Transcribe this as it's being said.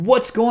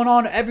What's going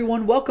on,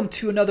 everyone? Welcome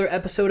to another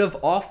episode of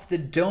Off the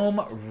Dome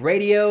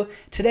Radio.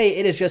 Today,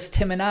 it is just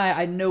Tim and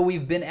I. I know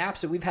we've been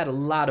absent. We've had a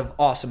lot of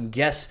awesome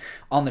guests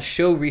on the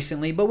show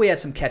recently, but we had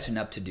some catching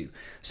up to do.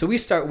 So we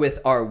start with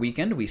our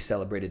weekend. We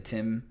celebrated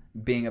Tim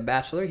being a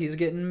bachelor. He's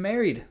getting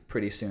married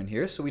pretty soon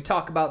here. So we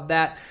talk about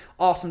that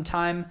awesome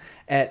time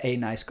at a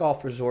nice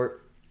golf resort.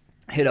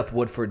 Hit up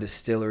Woodford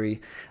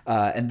Distillery.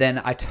 And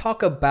then I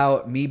talk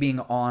about me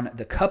being on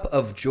the Cup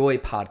of Joy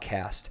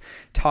podcast.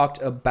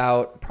 Talked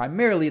about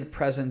primarily the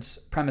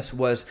premise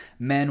was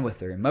men with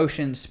their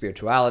emotions,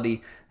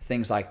 spirituality,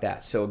 things like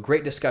that. So a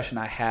great discussion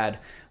I had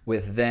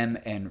with them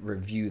and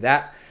review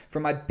that. For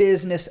my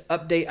business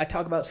update, I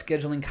talk about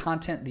scheduling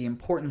content, the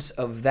importance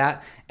of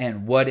that,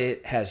 and what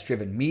it has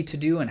driven me to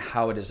do and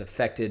how it has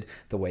affected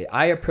the way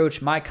I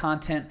approach my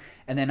content.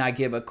 And then I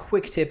give a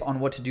quick tip on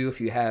what to do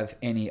if you have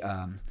any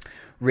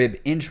rib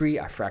injury.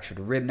 I fractured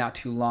a rib not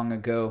too long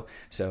ago.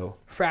 So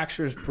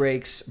fractures,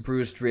 breaks,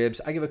 bruised ribs.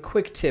 I give a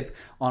quick tip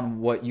on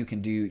what you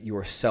can do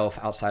yourself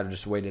outside of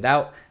just wait it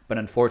out. But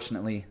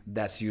unfortunately,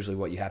 that's usually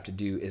what you have to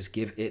do is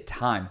give it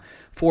time.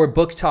 For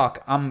book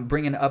talk, I'm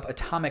bringing up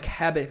Atomic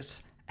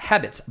Habits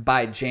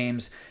by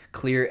James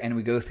Clear, and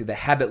we go through the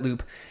habit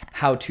loop,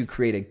 how to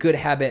create a good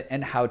habit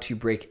and how to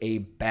break a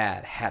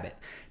bad habit.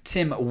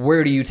 Tim,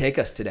 where do you take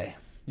us today?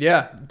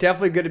 Yeah,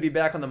 definitely good to be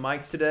back on the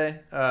mics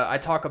today. I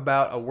talk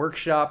about a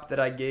workshop that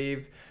I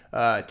gave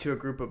to a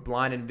group of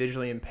blind and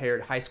visually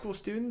impaired high school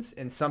students,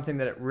 and something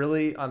that it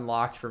really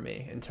unlocked for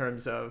me in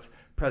terms of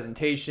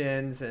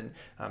presentations and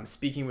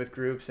speaking with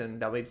groups, and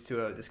that leads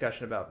to a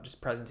discussion about just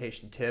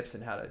presentation tips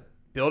and how to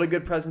build a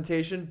good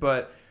presentation,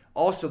 but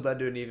also led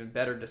to an even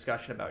better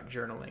discussion about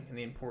journaling and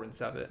the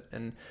importance of it.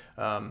 And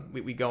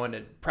we go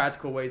into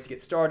practical ways to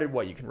get started,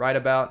 what you can write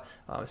about.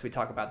 So we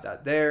talk about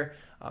that there.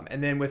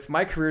 And then with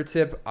my career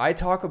tip, I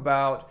talk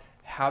about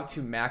how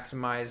to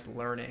maximize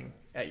learning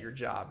at your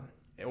job.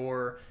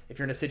 Or if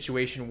you're in a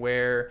situation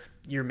where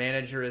your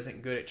manager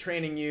isn't good at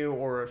training you,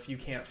 or if you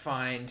can't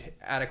find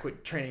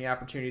adequate training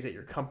opportunities at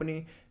your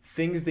company,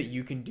 things that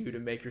you can do to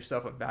make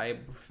yourself a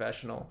valuable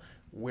professional,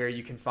 where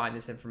you can find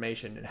this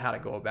information and how to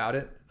go about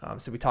it.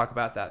 So we talk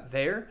about that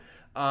there.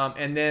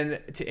 And then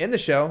to end the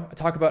show, I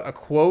talk about a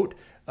quote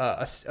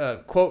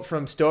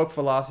from Stoic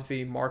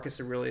philosophy, Marcus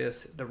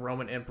Aurelius, the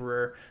Roman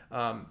emperor.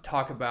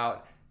 Talk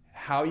about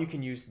how you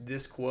can use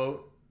this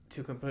quote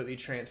to completely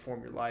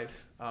transform your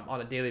life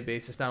on a daily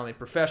basis, not only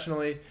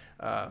professionally,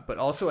 but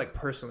also like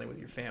personally with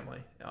your family.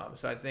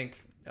 So I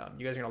think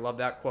you guys are going to love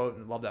that quote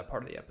and love that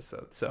part of the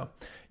episode. So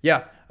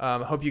yeah, I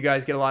hope you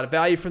guys get a lot of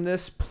value from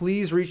this.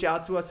 Please reach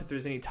out to us if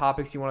there's any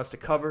topics you want us to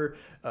cover,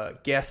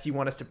 guests you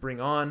want us to bring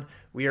on.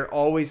 We are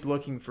always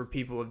looking for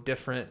people of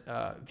different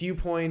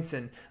viewpoints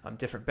and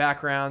different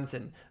backgrounds.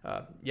 And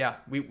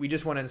we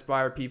just want to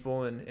inspire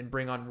people and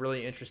bring on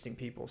really interesting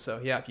people. So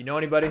yeah, if you know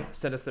anybody,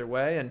 send us their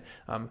way. And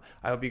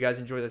I hope you guys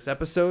enjoy this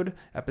episode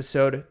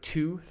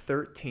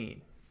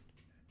 213.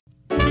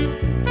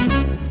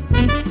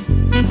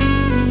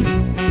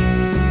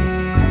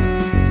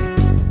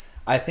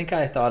 I think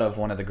I thought of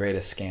one of the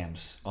greatest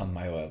scams on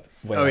my way.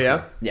 Oh, yeah?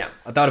 Here. Yeah,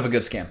 I thought of a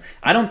good scam.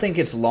 I don't think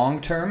it's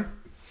long-term,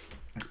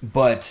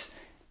 but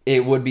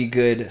it would be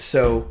good.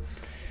 So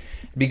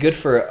it'd be good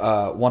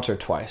for once or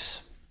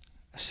twice.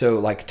 So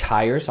like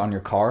tires on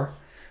your car,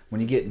 when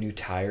you get new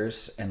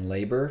tires and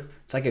labor,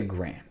 it's like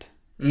 $1,000.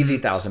 Easy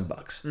 $1,000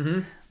 bucks.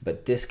 Mm-hmm.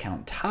 But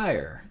Discount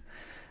Tire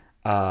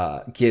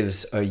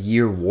gives a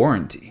year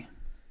warranty.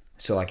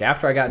 So like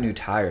after I got new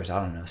tires,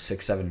 I don't know,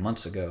 6-7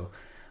 months ago,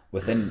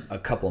 within a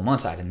couple of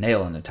months, I had a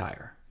nail in the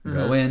tire. Mm-hmm.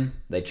 Go in,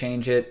 they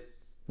change it,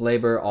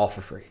 labor, all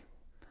for free.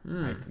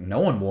 Like, no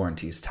one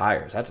warranties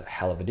tires. That's a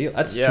hell of a deal.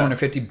 That's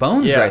 250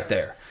 bones right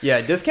there. Yeah,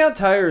 Discount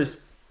Tire is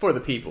for the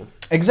people.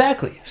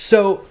 Exactly.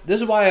 So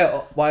this is why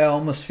I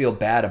almost feel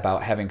bad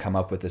about having come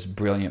up with this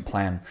brilliant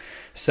plan.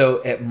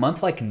 So at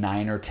month like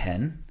 9 or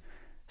 10,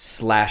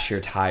 slash your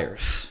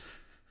tires.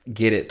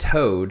 Get it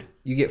towed.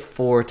 You get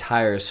 4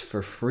 tires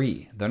for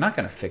free. They're not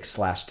going to fix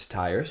slashed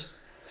tires.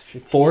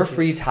 4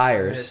 free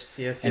tires,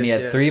 and you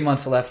had 3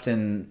 months left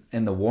in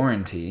the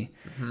warranty.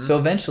 Mm-hmm. So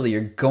eventually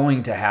you're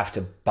going to have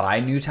to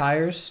buy new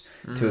tires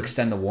to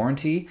extend the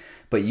warranty,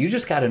 but you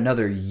just got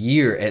another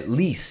year at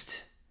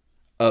least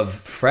of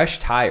fresh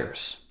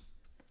tires.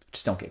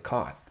 Just don't get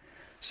caught.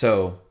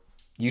 So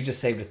you just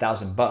saved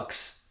 $1,000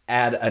 bucks.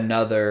 Add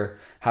another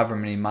however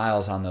many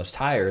miles on those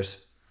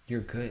tires,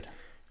 you're good.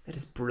 That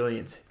is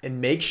brilliant.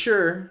 And make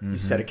sure you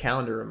set a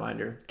calendar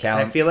reminder.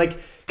 I feel like,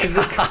 because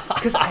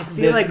I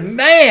feel like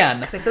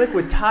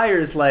with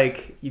tires,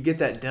 like you get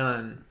that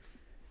done,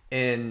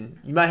 and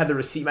you might have the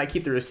receipt, you might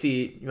keep the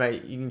receipt,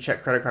 you can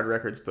check credit card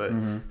records, but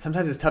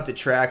sometimes it's tough to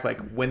track. Like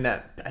when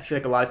I feel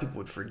like a lot of people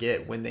would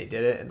forget when they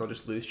did it, and they'll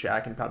just lose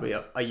track, and probably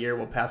a year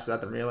will pass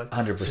without them realizing.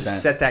 100%. So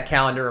set that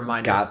calendar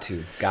reminder. Got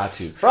to.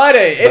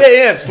 Friday, 8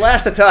 a.m.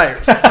 Slash the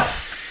tires.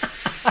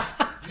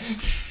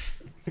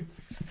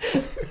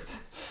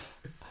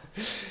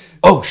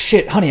 Oh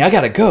shit, honey, I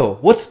gotta go.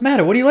 What's the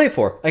matter? What are you late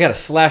for? I gotta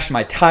slash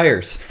my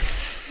tires.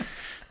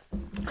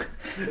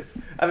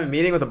 I have a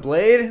meeting with a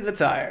blade and a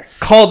tire.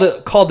 Call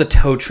the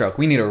tow truck.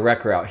 We need a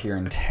wreck route here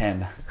in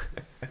 10.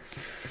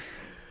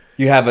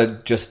 You have a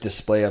just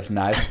display of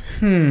knives.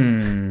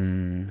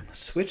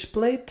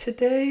 Switchblade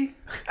today?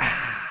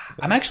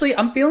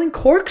 I'm feeling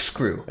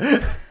corkscrew.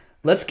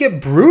 Let's get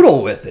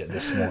brutal with it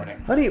this morning.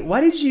 Honey,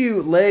 why did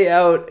you lay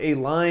out a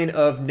line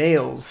of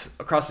nails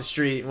across the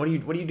street? What are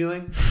you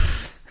doing?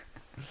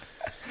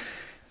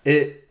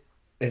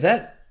 Is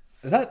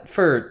that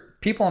for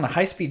people on a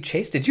high-speed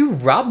chase? Did you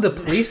rob the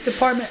police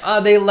department?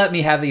 They let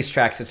me have these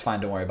tracks. It's fine.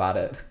 Don't worry about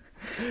it.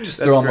 Just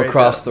throw them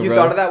across the road. You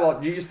thought of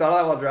that you just thought of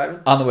that while driving?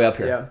 On the way up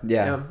here.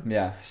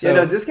 Yeah.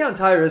 So, discount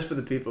tire is for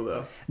the people,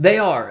 though. They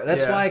are.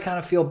 That's why I kind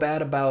of feel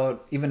bad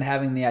about even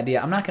having the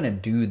idea. I'm not going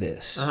to do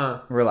this.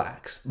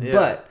 Relax. Yeah.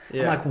 But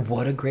I'm like,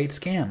 what a great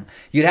scam.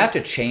 You'd have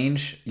to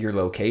change your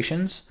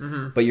locations,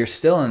 but you're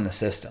still in the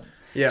system.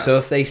 Yeah. So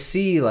if they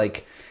see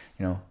like,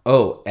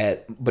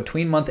 at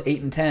between month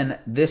 8 and 10,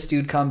 this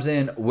dude comes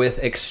in with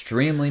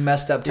extremely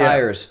messed up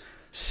tires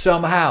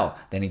somehow,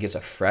 then he gets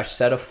a fresh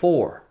set of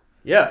 4.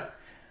 Yeah.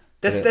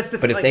 But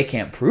if they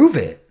can't prove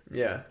it,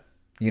 yeah,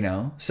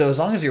 so as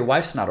long as your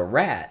wife's not a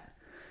rat,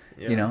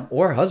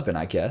 or a husband,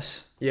 I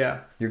guess,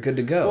 you're good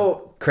to go.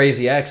 Well,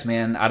 Crazy ex,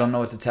 man, I don't know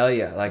what to tell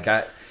you. Like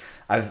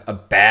I've a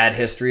bad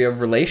history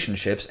of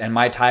relationships, and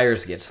my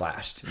tires get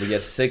slashed. We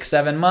get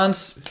 6-7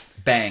 months,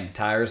 bang,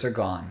 tires are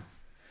gone.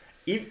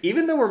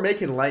 Even though we're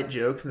making light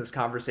jokes in this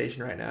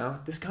conversation right now,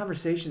 this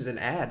conversation's an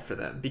ad for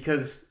them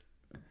because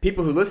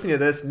people who listen to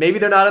this, maybe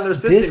they're not in their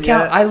system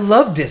yet. I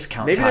love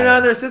discount Maybe they're not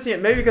in their system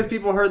yet. Maybe because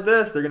people heard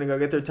this, they're going to go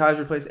get their tires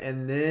replaced,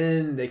 and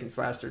then they can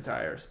slash their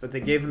tires. But they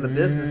gave them the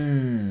business.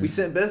 We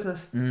sent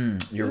business.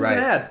 You're right.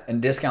 An ad.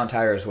 And Discount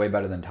Tire is way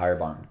better than Tire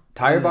Barn.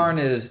 Tire Barn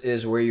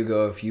is where you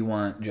go if you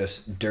want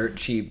just dirt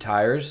cheap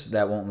tires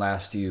that won't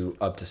last you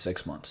up to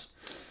 6 months.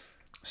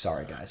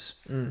 Sorry, guys.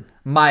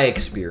 My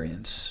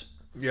experience.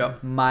 Yeah.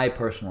 My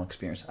personal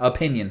experience.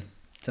 Opinion.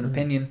 It's an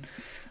opinion,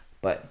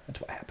 but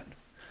that's what happened.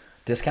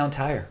 Discount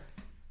Tire.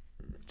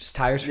 Just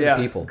tires for the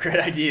people. Great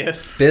idea.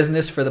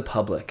 Business for the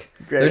public.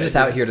 They're just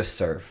out here to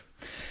serve.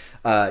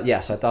 So I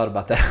thought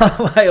about that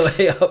on my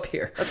way up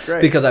here. That's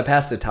great. Because I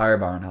passed the Tire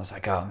Barn and I was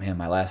like, oh man,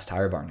 my last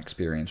Tire Barn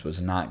experience was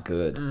not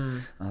good.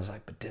 I was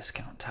like, but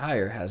Discount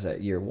Tire has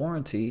that year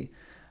warranty.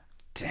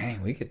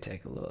 Dang, we could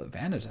take a little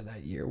advantage of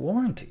that year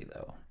warranty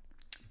though.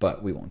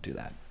 But we won't do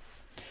that.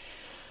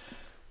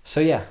 So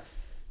yeah.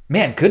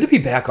 Man, good to be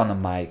back on the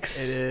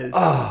mics. It is.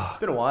 Oh, it's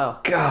been a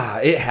while.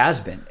 God, it has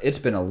been. It's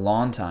been a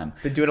long time.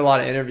 Been doing a lot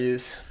of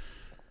interviews.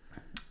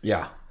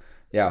 Yeah.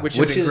 Which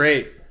have been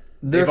great.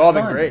 They've all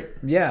been great.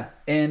 Yeah.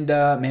 And,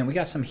 man, we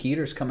got some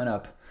heaters coming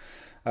up.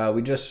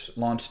 We just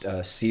launched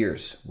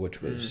Sears,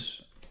 which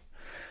was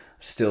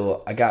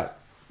still... I got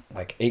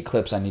like 8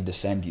 clips I need to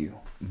send you,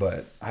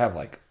 but I have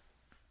I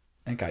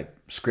think I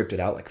scripted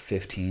out like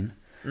 15.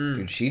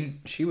 Dude,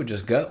 she would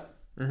just go.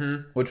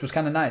 Which was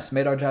kind of nice.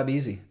 Made our job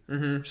easy.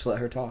 Just let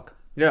her talk.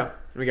 Yeah.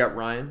 We got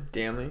Ryan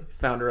Danley,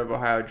 founder of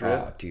Ohio Drip.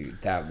 Oh,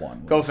 dude, that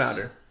one was...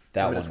 Co-founder.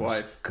 That him one and his was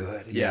wife.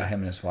 Good. Yeah,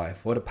 him and his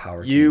wife. What a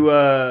power team.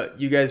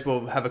 You guys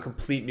will have a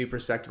complete new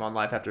perspective on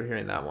life after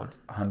hearing that one.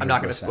 100%. I'm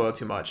not going to spoil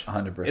too much.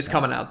 100%. It's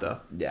coming out, though,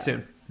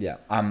 soon. Yeah.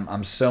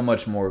 I'm so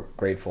much more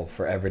grateful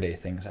for everyday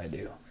things I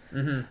do.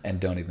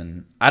 And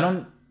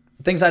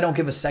things I don't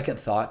give a second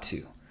thought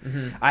to.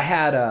 I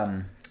had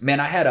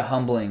a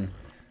humbling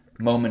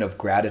moment of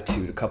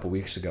gratitude a couple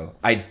weeks ago.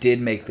 I did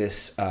make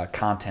this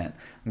content.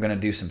 I'm going to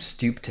do some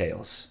stoop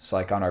tales. It's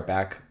like on our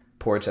back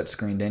porch that's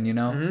screened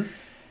in,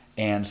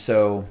 And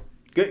so...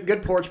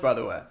 Good porch, by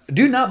the way.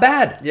 Dude, not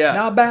bad. Yeah.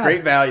 Not bad.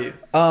 Great value.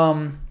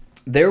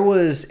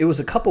 It was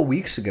a couple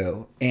weeks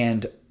ago,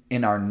 and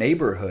in our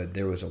neighborhood,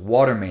 there was a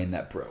water main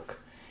that broke.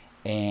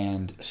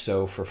 And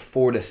so for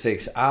 4 to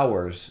 6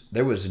 hours,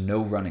 there was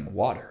no running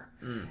water.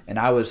 And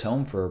I was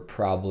home for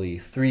probably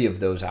 3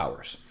 of those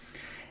hours.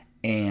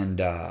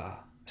 And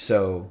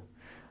so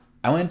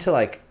I went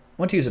to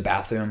use a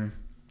bathroom,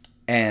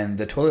 and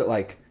the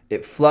toilet,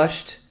 it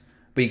flushed,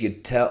 but you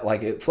could tell,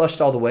 it flushed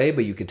all the way,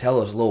 but you could tell it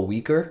was a little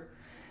weaker,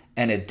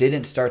 and it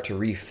didn't start to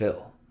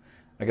refill.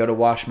 I go to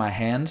wash my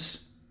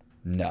hands,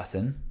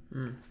 nothing,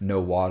 no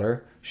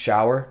water.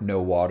 Shower,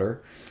 no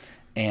water.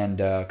 And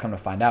come to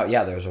find out,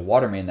 there was a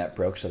water main that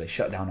broke, so they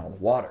shut down all the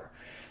water.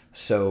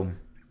 So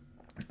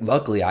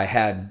luckily, I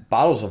had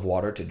bottles of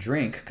water to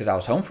drink because I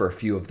was home for a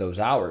few of those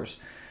hours.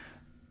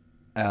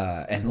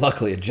 And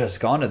luckily, had just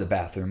gone to the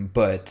bathroom,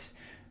 but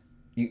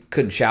you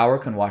couldn't shower,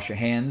 couldn't wash your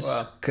hands,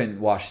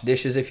 couldn't wash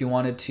dishes if you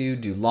wanted to,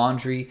 do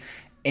laundry.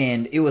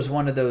 And it was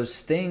one of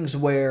those things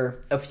where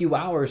a few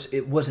hours,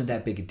 it wasn't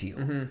that big a deal.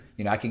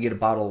 I could get a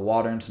bottle of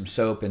water and some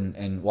soap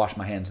and wash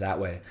my hands that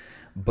way.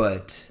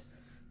 But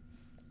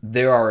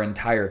there are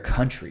entire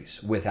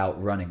countries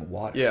without running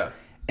water. Yeah.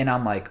 And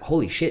I'm like,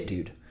 holy shit,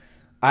 dude.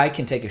 I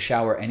can take a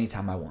shower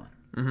anytime I want.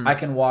 I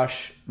can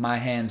wash my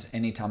hands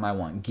anytime I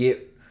want.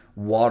 Get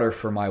water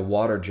for my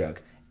water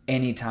jug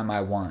anytime I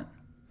want,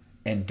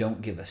 and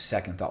don't give a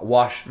second thought.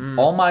 Wash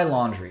all my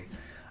laundry.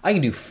 I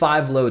can do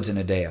 5 loads in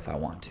a day if I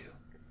want to.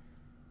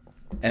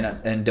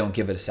 and don't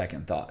give it a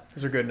second thought.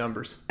 Those are good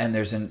numbers. And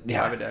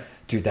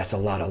dude, that's a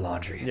lot of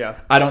laundry. Yeah.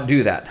 I don't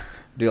do that.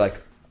 Do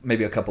like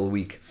maybe a couple a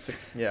week.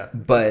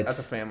 But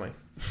that's a family.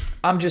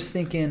 I'm just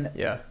thinking.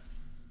 Yeah.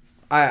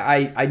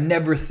 I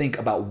never think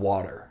about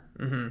water,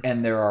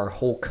 and there are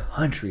whole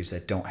countries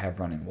that don't have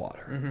running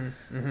water.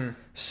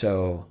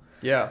 So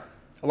yeah,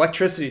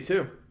 electricity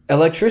too,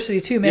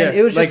 man. Yeah,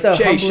 it was just a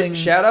humbling.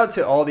 Shout out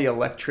to all the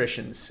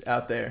electricians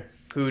out there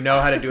who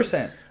know how to do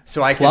it.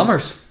 So I can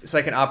plumbers. So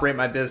I can operate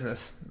my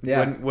business.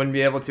 Yeah, wouldn't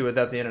be able to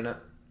without the internet.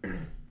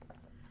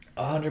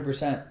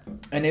 100%.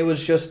 And it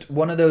was just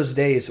one of those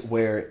days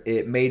where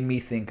it made me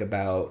think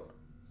about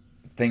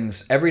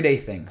things, everyday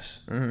things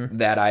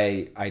that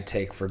I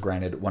take for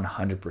granted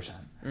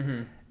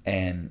 100%.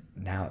 And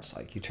now it's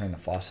like you turn the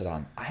faucet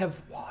on. I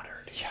have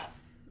water. Yeah.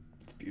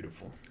 It's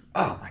beautiful.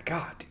 Oh my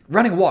God. Dude.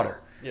 Running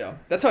water. Yeah.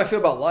 That's how I feel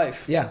about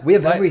life. Yeah. We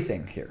have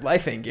everything here.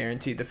 Life ain't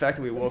guaranteed. The fact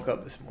that we woke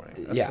up this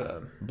morning. That's,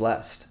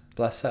 blessed.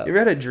 Bless up. You ever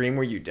had a dream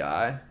where you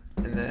die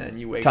and then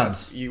you wake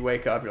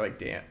up, you're like,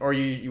 damn. Or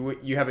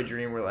you have a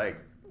dream where like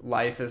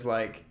life is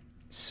like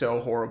so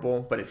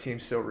horrible, but it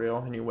seems so real.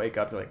 And you wake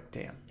up, you're like,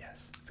 damn,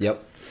 yes.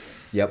 Yep.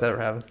 That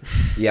ever happened?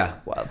 Yeah.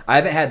 Wow. I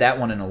haven't had that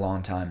one in a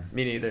long time.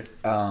 Me neither.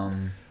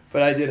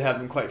 But I did have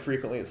them quite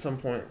frequently at some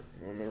point.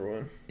 I don't remember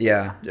when.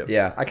 Yeah. Yep.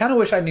 Yeah. I kind of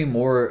wish I knew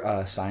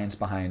more science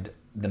behind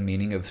the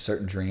meaning of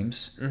certain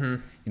dreams.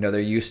 You know,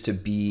 there used to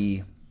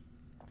be,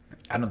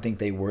 I don't think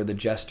they were the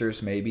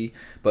jesters maybe,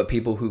 but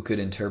people who could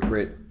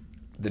interpret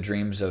the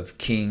dreams of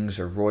kings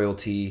or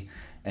royalty,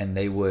 and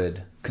they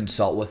would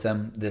consult with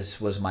them.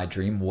 This was my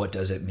dream. What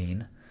does it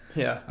mean?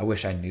 Yeah. I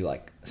wish I knew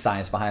like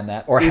science behind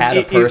that, or had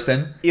a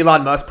person.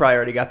 Elon Musk probably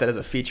already got that as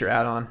a feature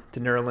add-on to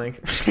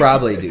Neuralink.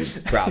 Probably,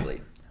 dude.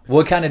 Probably.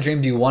 What kind of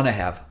dream do you want to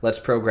have? Let's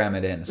program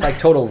it in. It's like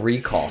Total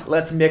Recall.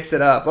 Let's mix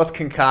it up. Let's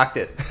concoct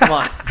it. Come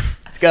on.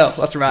 Let's go.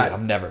 Let's ride. Dude,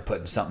 I'm never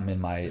putting something in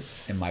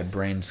my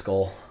brain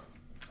skull.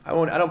 I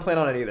don't plan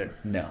on it either.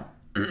 No.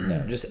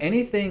 No. Just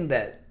anything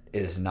that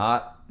is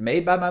not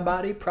made by my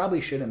body probably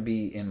shouldn't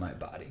be in my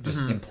body.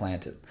 Just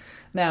implanted.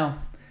 Now,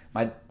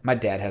 my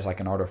dad has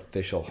like an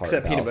artificial heart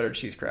Except valve. peanut butter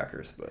cheese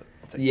crackers, but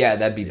I'll take yeah, those.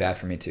 that'd be bad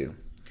for me too.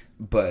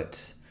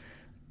 But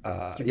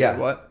dad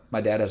what? My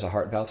dad has a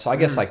heart valve, so I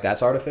guess like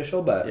that's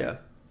artificial. But yeah,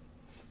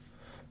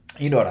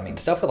 you know what I mean.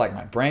 Stuff with like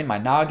my brain, my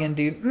noggin,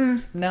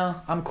 dude.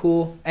 No, I'm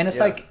cool. And it's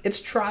like it's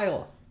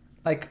trial.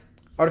 Like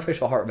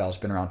artificial heart valve's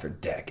been around for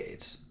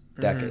decades.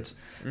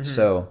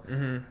 So,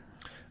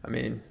 I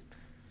mean,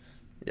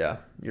 yeah,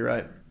 you're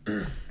right.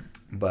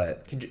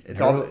 But it's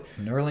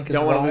Neuralink is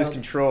don't want to wild. lose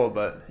control,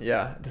 but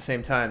yeah, at the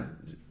same time,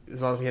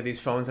 as long as we have these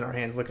phones in our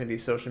hands looking at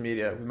these social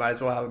media, we might as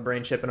well have a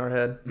brain chip in our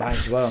head. Might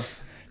as well.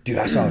 Dude,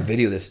 I saw a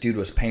video. This dude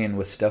was paying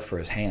with stuff for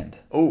his hand.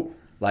 Oh.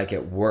 Like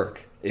at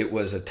work. It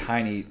was a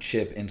tiny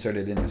chip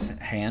inserted in his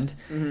hand,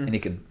 and he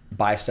could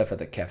buy stuff at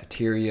the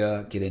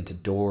cafeteria, get into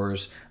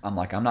doors. I'm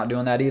like, I'm not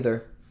doing that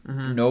either.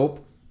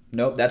 Nope.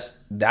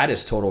 That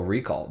is Total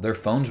Recall. Their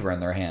phones were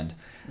in their hand.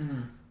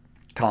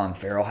 Colin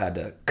Farrell had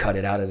to cut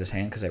it out of his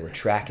hand because they were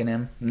tracking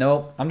him.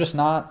 Nope, I'm just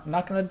not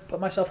going to put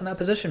myself in that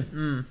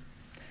position.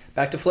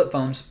 Back to flip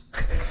phones.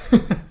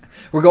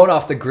 We're going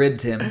off the grid,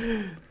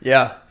 Tim.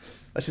 Yeah,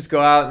 let's just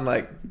go out and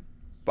like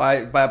buy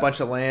a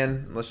bunch of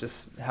land. And let's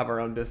just have our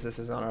own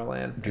businesses on our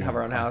land. Dude, have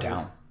our own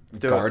houses.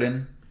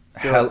 Garden.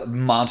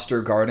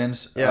 Monster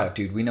gardens. Yeah.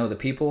 Dude, we know the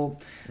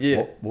people.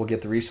 Yeah. We'll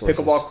get the resources.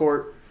 Pickleball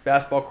court,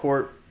 basketball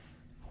court.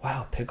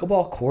 Wow,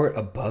 pickleball court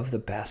above the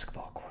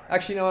basketball court.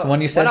 Actually, you know what? So when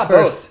you said not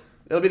first. Both?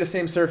 It'll be the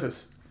same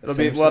surface. We'll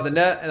have the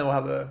net and then we'll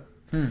have the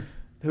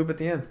hoop at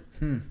the end.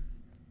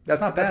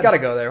 That's got to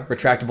go there.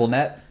 Retractable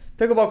net.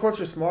 Pickleball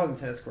courts are smaller than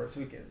tennis courts.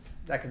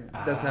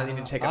 Does not need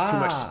to take up too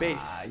much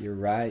space. You're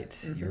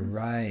right. You're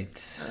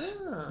right.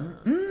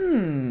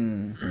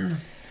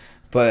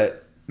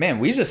 But man,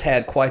 we just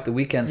had quite the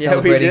weekend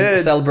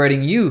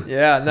celebrating you.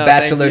 Yeah, no,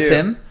 Bachelor thank you.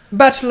 Tim,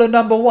 Bachelor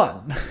number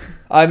 1.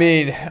 I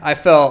mean, I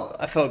felt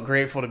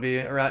grateful to be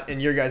around in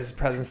your guys'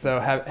 presence,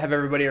 though. Have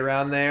everybody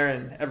around there,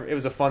 and it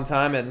was a fun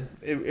time, and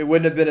it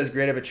wouldn't have been as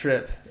great of a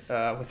trip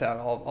without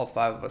all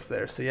 5 of us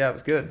there. So yeah, it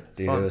was good.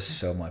 Dude, fun. It was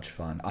so much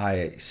fun.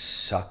 I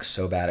suck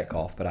so bad at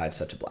golf, but I had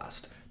such a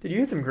blast. Dude, you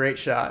hit some great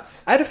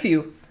shots. I had a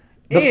few.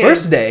 The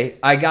first day,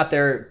 I got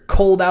there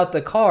cold out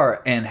the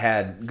car and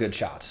had good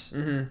shots.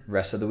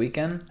 Rest of the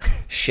weekend,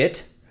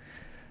 shit.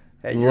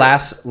 Hey,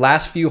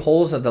 last few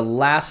holes of the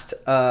last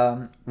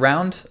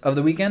round of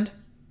the weekend,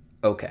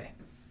 okay.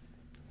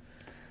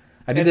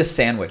 I do this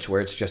sandwich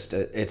where it's just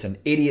it's an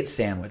idiot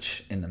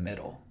sandwich in the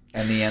middle,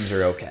 and the ends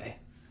are okay.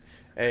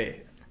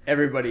 Hey,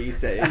 everybody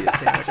eats that idiot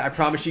sandwich. I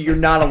promise you're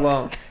not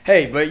alone.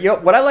 Hey, but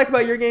what I like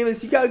about your game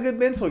is you got a good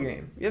mental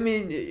game. I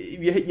mean,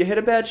 you hit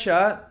a bad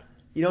shot,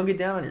 you don't get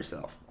down on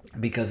yourself.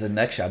 Because the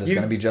next shot is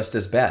going to be just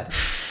as bad.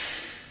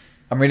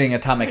 I'm reading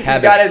Atomic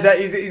Habits.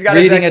 He's got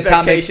his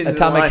expectations.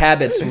 Atomic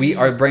Habits.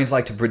 Our brains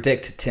like to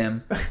predict,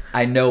 Tim.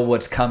 I know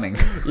what's coming.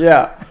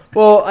 Yeah.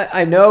 Well,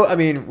 I know. I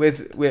mean,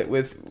 with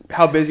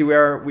how busy we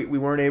are, we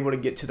weren't able to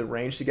get to the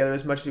range together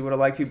as much as we would have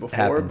liked to before.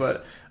 Happens.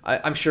 But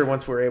I'm sure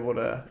once we're able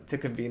to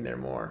convene there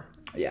more.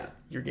 Yeah.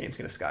 your game's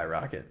going to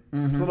skyrocket. A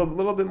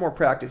little bit more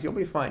practice, you'll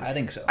be fine. I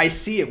think so. I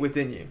see it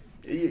within you.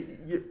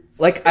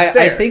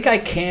 I think I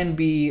can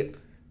be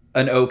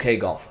an okay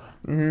golfer.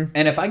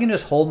 And if I can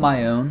just hold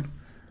my own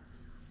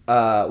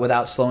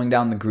without slowing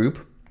down the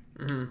group,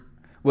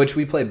 which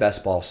we played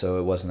best ball, so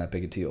it wasn't that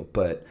big a deal.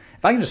 But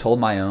if I can just hold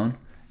my own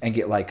and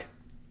get like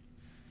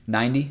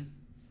 90,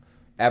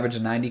 average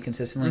of 90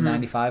 consistently,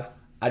 95,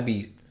 I'd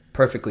be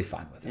perfectly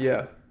fine with it.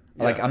 Yeah.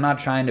 Like, I'm not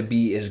trying to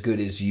be as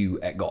good as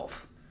you at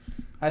golf.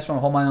 I just want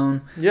to hold my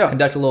own, Yeah.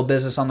 conduct a little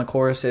business on the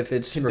course if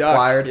it's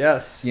required.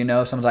 Yes. You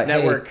know, someone's like,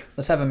 Network. hey,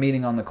 let's have a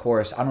meeting on the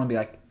course. I don't want to be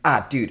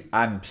like, dude,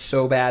 I'm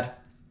so bad.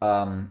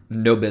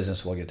 No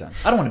business will get done.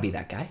 I don't want to be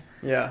that guy.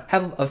 Yeah.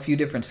 Have a few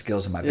different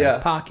skills in my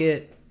back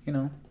pocket. You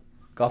know,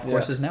 golf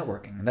course is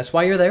networking. And that's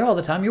why you're there all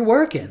the time. You're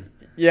working.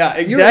 Yeah,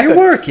 exactly. You're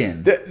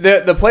working.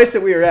 The place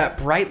that we were at,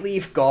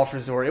 Brightleaf Golf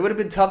Resort. It would have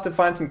been tough to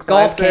find some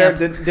clients Golf there.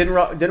 camp.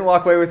 Didn't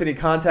walk away with any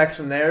contacts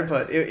from there,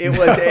 but it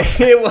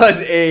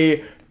was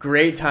a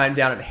great time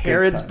down in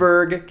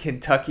Harrodsburg,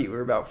 Kentucky. We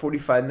were about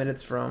 45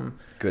 minutes from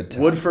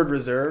Woodford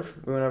Reserve.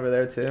 We went over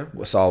there too.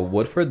 We saw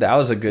Woodford. That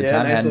was a good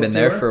time. Nice Hadn't been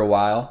little there for a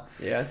while.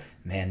 Yeah.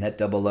 Man, that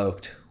double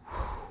oaked.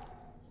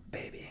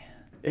 Baby.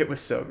 It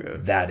was so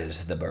good. That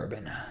is the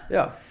bourbon.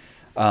 Yeah.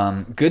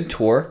 Good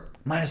tour.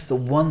 Minus the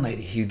one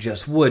lady who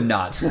just would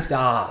not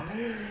stop.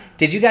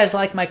 Did you guys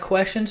like my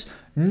questions?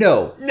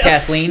 No,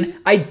 Kathleen,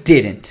 I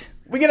didn't.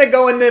 We gonna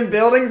go in them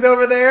buildings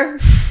over there?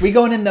 We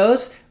going in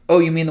those? Oh,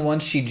 you mean the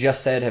ones she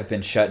just said have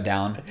been shut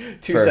down?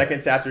 2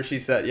 seconds after she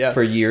said, yeah.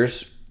 For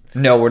years?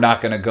 No, we're not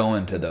going to go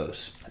into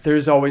those.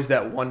 There's always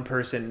that one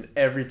person,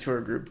 every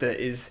tour group, that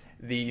is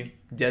the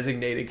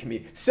designated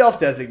comedian,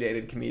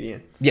 self-designated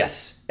comedian.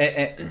 Yes.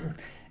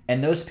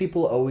 And those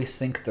people always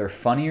think they're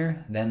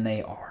funnier than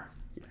they are.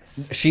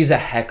 Yes. She's a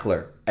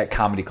heckler at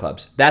comedy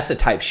clubs. That's the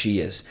type she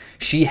is.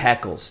 She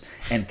heckles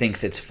and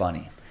thinks it's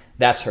funny.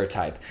 That's her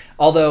type.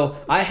 Although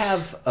I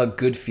have a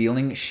good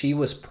feeling she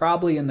was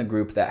probably in the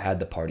group that had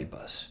the party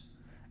bus.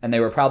 And they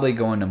were probably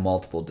going to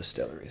multiple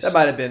distilleries. That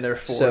might have been their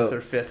fourth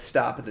or fifth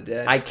stop of the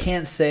day. I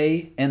can't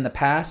say in the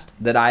past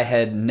that I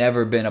had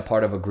never been a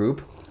part of a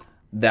group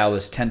that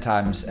was 10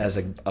 times as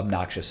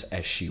obnoxious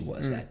as she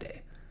was that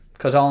day.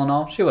 Because all in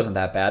all, she wasn't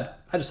that bad.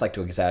 I just like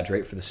to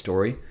exaggerate for the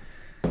story.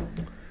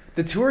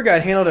 The tour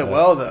guide handled it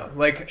well, though.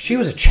 Like, she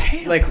was a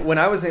champ. Like when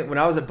I was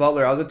at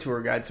Butler, I was a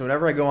tour guide. So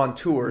whenever I go on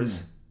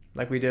tours,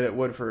 like we did at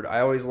Woodford,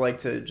 I always like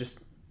to just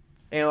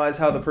analyze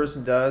how the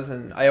person does,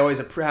 and I always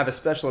have a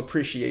special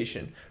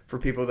appreciation for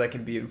people that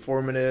can be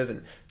informative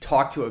and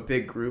talk to a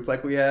big group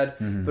like we had,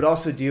 but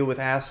also deal with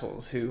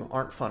assholes who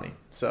aren't funny.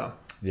 So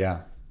yeah,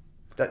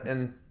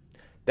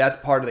 that's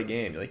part of the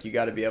game. Like, you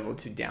got to be able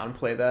to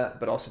downplay that,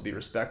 but also be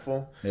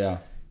respectful. Yeah,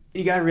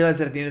 you got to realize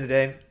that at the end of the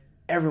day,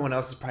 everyone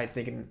else is probably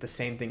thinking the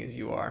same thing as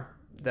you are.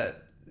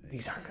 That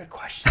these aren't good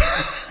questions.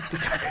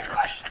 These aren't good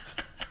questions.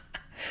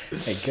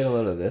 Hey, get a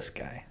load of this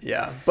guy.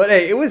 Yeah. But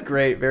hey, it was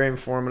great. Very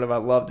informative. I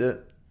loved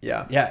it.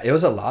 Yeah. Yeah, it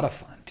was a lot of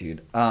fun,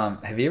 dude.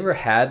 Have you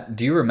ever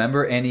do you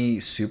remember any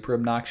super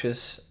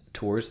obnoxious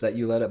tours that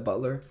you led at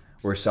Butler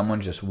where someone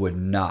just would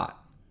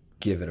not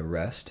give it a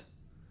rest?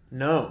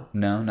 No.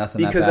 No,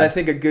 nothing because that bad? I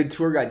think a good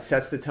tour guide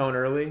sets the tone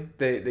early.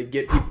 They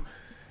get people,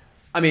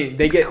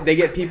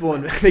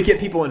 they get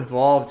people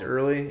involved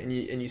early, and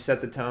you set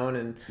the tone,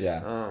 and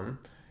yeah.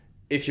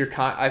 If you're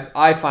kind,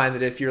 I find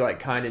that if you're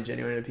like kind and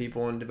genuine to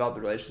people and develop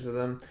the relationship with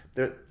them,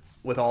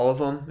 with all of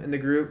them in the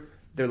group,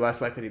 they're less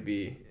likely to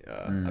be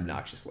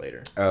obnoxious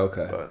later. Oh,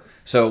 okay.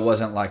 So it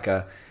wasn't like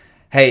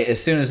hey,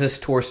 as soon as this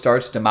tour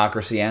starts,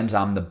 democracy ends,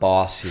 I'm the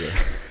boss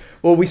here.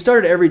 Well, we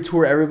started every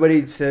tour.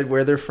 Everybody said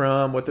where they're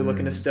from, what they're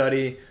looking to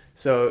study.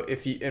 So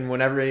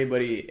whenever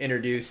anybody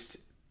introduced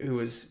who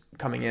was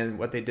coming in,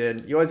 what they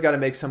did, you always got to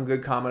make some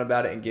good comment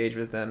about it, engage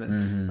with them,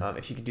 and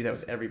if you can do that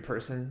with every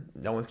person,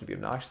 no one's gonna be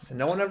obnoxious, and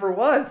no one ever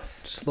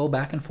was. Just a little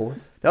back and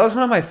forth. That was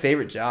one of my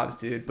favorite jobs,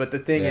 dude. But the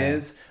thing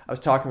is, I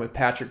was talking with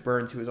Patrick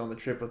Burns, who was on the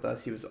trip with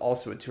us. He was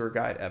also a tour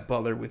guide at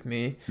Butler with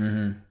me.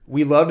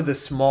 We loved the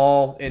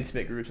small,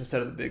 intimate groups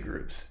instead of the big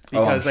groups,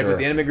 because with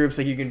the intimate groups,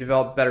 like, you can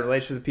develop better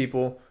relationships with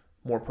people,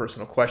 more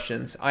personal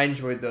questions. I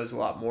enjoyed those a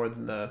lot more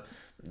than the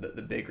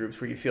big groups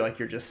where you feel like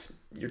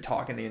you're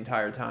talking the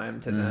entire time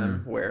to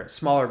them, where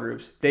smaller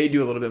groups, they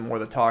do a little bit more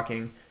of the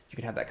talking. You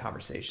can have that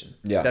conversation.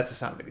 Yeah. That's the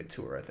sign of a good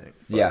tour, I think.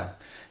 But,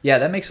 yeah,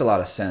 that makes a lot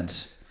of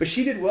sense. But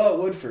she did well at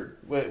Woodford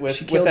with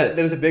that.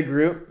 There was a big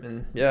group,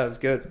 and yeah, it was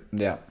good.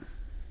 Yeah.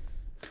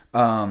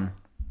 What was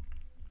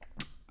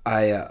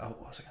I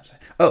going to say?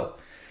 Oh,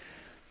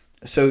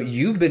 so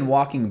you've been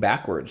walking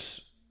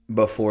backwards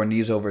before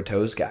knees over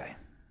toes guy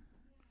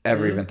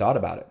ever even thought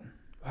about it.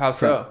 How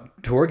so?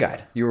 Tour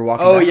guide. You were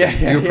walking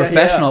backwards. You were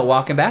professional at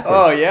walking backwards.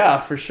 Oh,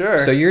 yeah, for sure.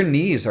 So your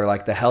knees are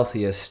like the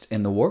healthiest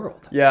in the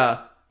world.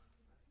 Yeah.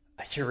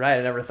 You're right.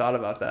 I never thought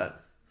about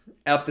that.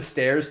 Up the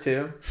stairs,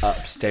 too.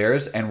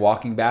 Upstairs and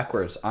walking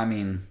backwards. I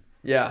mean...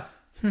 Yeah.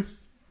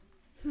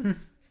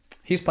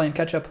 He's playing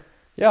catch-up.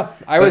 Yeah.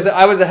 I was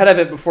ahead of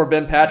it before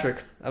Ben Patrick.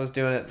 I was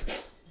doing it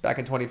back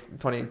in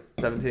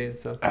 2017.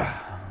 So,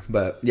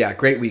 but yeah,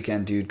 great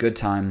weekend, dude. Good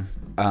time.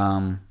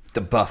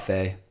 The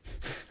buffet.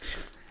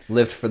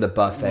 Lived for the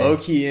buffet.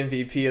 Low-key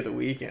MVP of the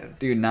weekend.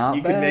 Dude, not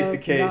you bad. You could make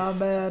the case. Not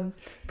bad.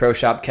 Pro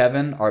Shop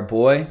Kevin, our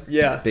boy.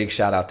 Yeah. Big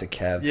shout out to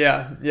Kev.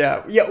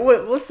 Yeah.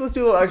 Well, let's do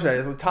a little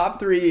exercise. The top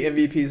 3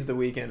 MVPs of the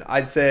weekend.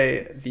 I'd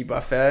say the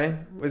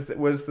buffet was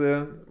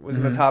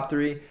in the top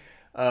 3.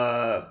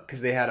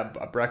 Because they had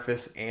a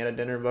breakfast and a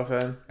dinner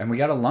buffet. And we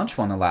got a lunch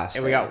one the last day.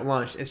 And we got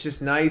lunch. It's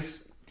just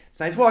nice. It's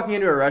nice walking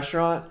into a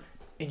restaurant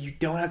and you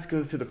don't have to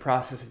go through the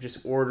process of just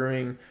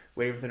ordering,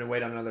 waiting for them to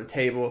wait on another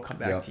table, come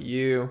back to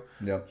you.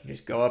 Yep. You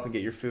just go up and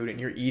get your food and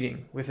you're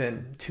eating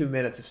within 2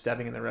 minutes of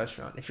stepping in the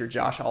restaurant. If you're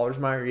Josh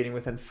Allersmeyer, you're eating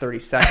within 30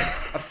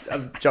 seconds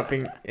of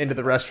jumping into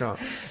the restaurant.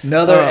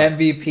 Another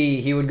MVP,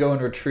 he would go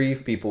and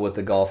retrieve people with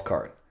the golf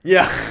cart.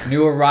 Yeah.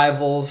 New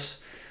arrivals,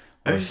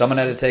 or someone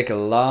had to take a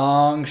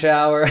long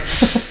shower.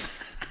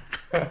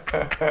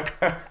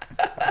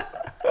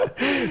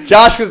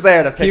 Josh was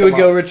there to pick He would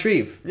go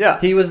retrieve. Yeah.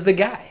 He was the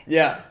guy.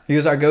 Yeah. He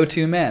was our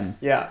go-to man.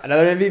 Yeah.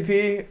 Another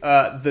MVP,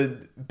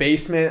 the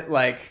basement,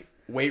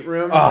 weight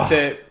room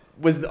that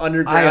was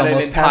underground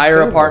an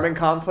entire apartment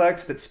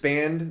complex that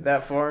spanned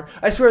that far.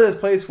 I swear this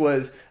place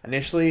was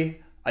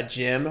initially a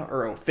gym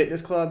or a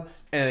fitness club,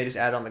 and they just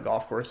added on the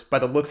golf course. By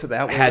the looks of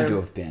that weight Had room. to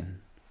have been.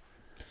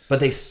 But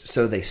they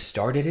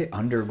started it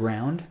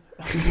underground.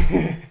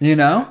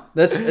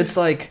 It's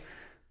like,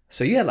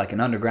 so you had like an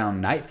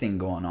underground night thing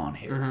going on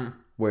here,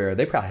 where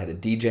they probably had a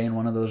DJ in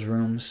one of those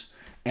rooms,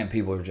 and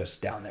people were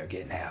just down there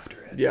getting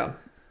after it. Yeah,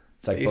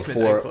 it's like basement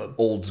before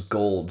Old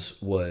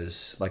Gold's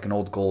was like an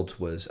Old Gold's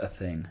was a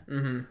thing.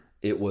 Mm-hmm.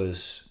 It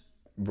was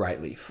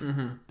Bright Leaf.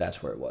 Mm-hmm.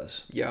 That's where it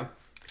was. Yeah,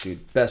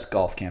 dude, best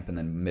golf camp in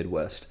the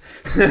Midwest.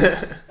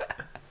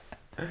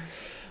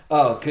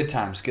 Oh, good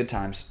times, good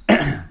times.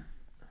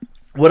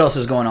 What else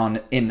is going on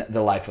in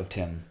the life of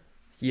Tim?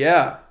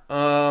 Yeah.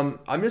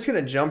 I'm just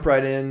going to jump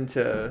right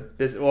into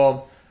business.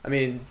 Well, I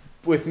mean,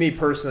 with me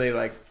personally,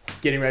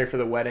 getting ready for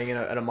the wedding in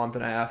a month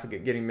and a half,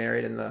 getting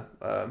married in the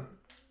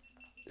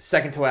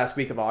second to last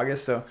week of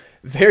August. So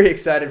very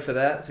excited for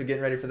that. So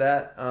getting ready for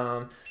that.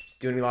 Just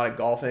doing a lot of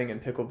golfing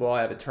and pickleball.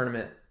 I have a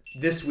tournament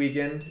this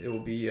weekend. It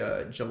will be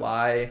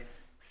July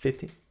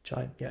 15th.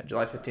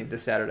 July 15th,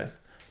 this Saturday.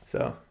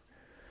 So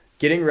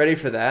getting ready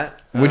for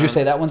that. Would you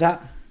say that one's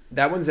at?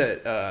 That one's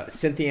at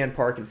Cynthia Ann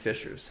Park in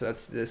Fishers. So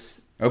that's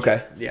this.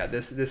 Okay. Yeah,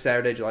 this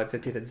Saturday, July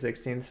 15th and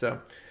 16th. So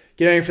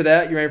get ready for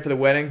that. You're ready for the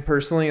wedding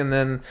personally. And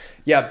then,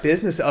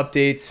 business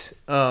updates.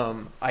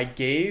 I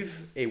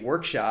gave a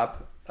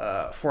workshop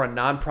for a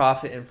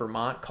nonprofit in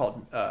Vermont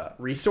called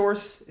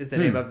Resource is the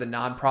name of the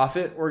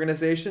nonprofit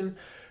organization.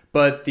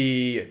 But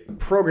the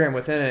program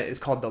within it is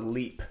called the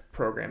LEAP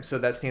program. So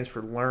that stands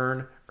for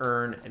Learn,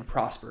 Earn, and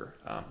Prosper.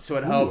 So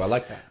it helps I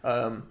like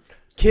that.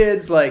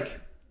 kids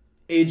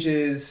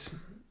ages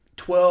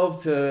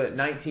 12 to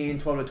 19,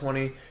 12 to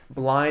 20,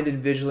 blind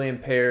and visually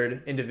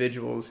impaired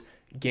individuals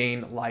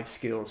gain life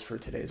skills for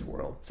today's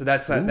world. So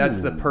that's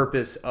the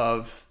purpose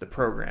of the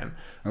program.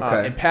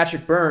 Okay. And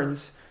Patrick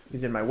Burns,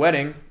 who's in my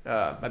wedding,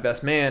 my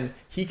best man,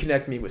 he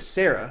connected me with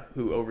Sarah,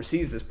 who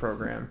oversees this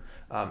program.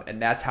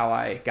 And that's how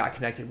I got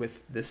connected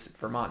with this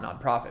Vermont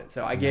nonprofit.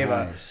 So I gave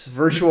a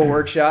virtual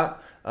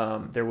workshop.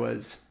 There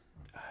was,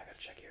 I got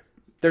to check here,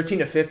 13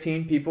 to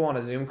 15 people on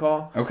a Zoom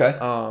call.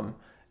 Okay.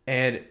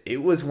 And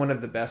it was one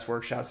of the best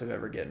workshops I've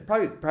ever given.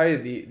 Probably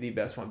the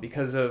best one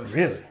because of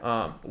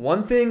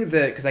one thing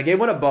because I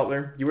gave one at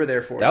Butler. You were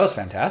there for it. That was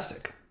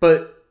fantastic.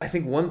 But I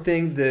think one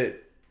thing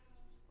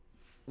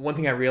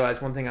I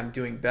realized, one thing I'm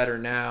doing better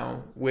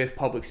now with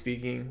public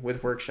speaking,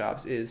 with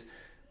workshops, is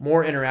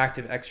more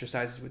interactive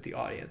exercises with the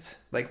audience,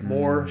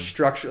 more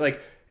structure,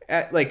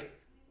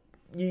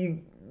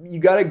 you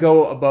got to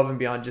go above and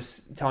beyond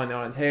just telling the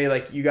audience,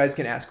 hey, you guys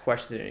can ask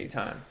questions at any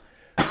time.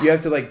 You have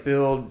to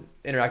build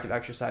interactive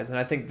exercise, and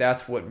I think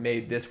that's what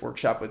made this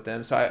workshop with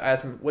them. So I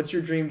asked them, what's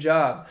your dream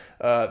job?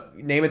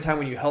 Name a time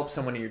when you helped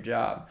someone in your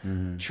job.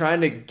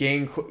 Trying to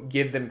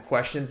give them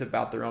questions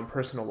about their own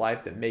personal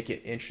life that make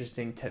it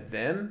interesting to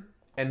them,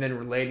 and then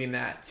relating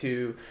that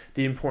to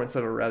the importance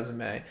of a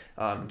resume,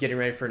 getting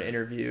ready for an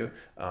interview.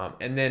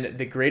 And then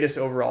the greatest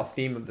overall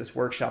theme of this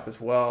workshop as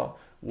well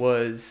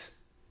was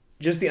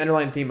just the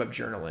underlying theme of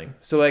journaling.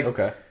 So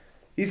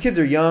these kids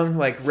are young,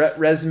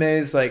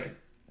 resumes,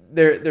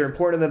 they're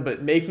important to them,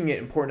 but making it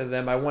important to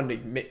them, I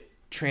wanted to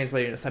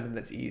translate it into something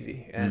that's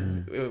easy.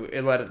 And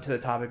it led to the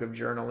topic of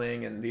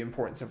journaling and the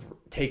importance of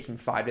taking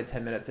 5 to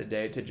 10 minutes a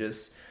day to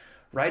just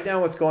write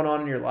down what's going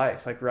on in your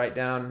life. Write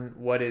down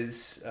what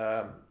is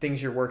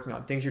things you're working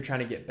on, things you're trying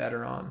to get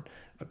better on,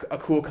 a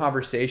cool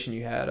conversation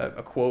you had,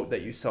 a quote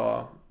that you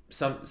saw,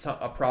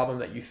 a problem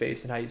that you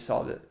faced and how you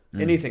solved it.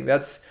 Anything.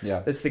 That's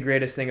the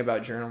greatest thing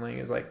about journaling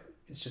is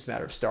it's just a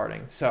matter of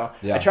starting. So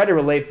I tried to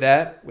relate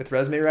that with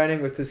resume writing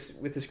with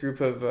this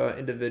group of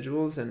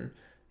individuals, and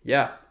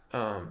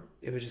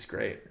it was just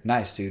great.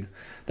 Nice, dude.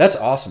 That's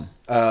awesome.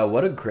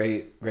 What a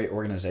great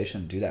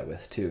organization to do that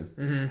with too.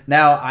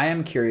 Now I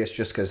am curious,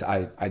 just because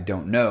I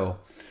don't know,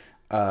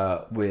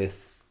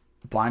 with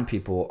blind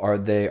people,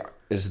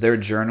 is their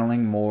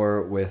journaling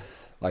more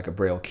with like a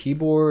Braille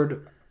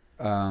keyboard?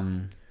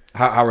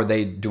 How are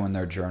they doing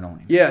their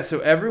journaling? Yeah, so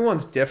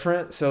everyone's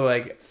different. So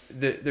like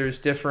there's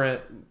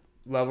different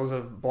levels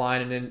of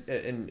blind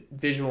and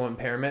visual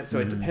impairment. So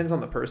it depends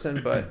on the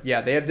person. But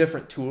yeah, they have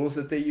different tools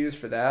that they use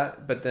for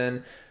that. But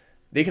then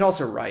they can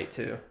also write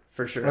too,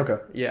 for sure. Okay.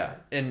 Yeah,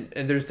 and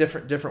there's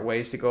different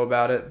ways to go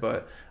about it.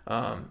 But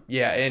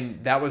yeah,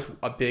 and that was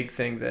a big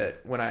thing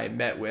that when I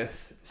met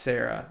with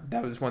Sarah,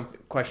 that was one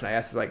question I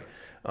asked is like,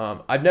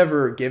 I've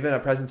never given a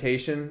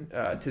presentation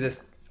to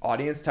this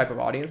type of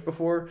audience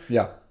before.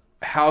 Yeah.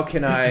 How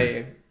can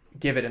I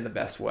give it in the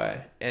best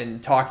way?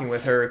 And talking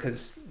with her,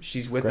 because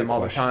she's with them all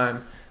the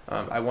time,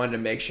 I wanted to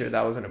make sure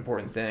that was an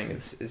important thing,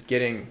 is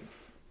gaining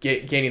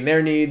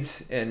their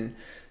needs and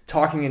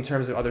talking in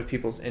terms of other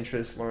people's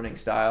interests, learning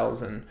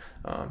styles. And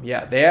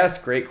yeah, they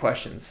asked great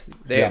questions.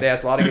 They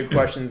asked a lot of good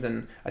questions,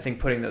 and I think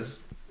putting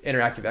those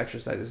interactive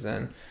exercises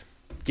in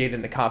gave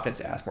them the confidence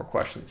to ask more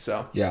questions.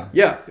 So yeah,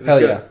 it was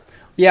good.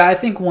 Yeah, I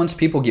think once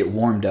people get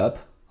warmed up,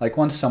 like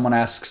once someone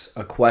asks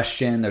a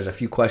question, there's a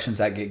few questions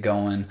that get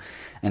going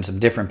and some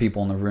different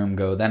people in the room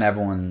go, then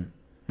everyone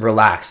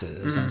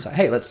relaxes and it's like,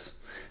 hey, it's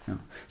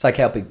like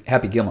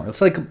Happy Gilmore.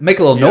 Let's like make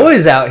a little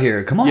noise out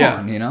here. Come on,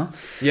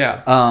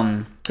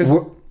 Yeah. Because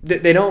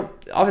they don't,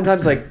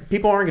 oftentimes like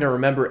people aren't going to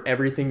remember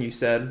everything you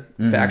said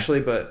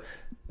factually, but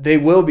they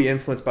will be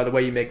influenced by the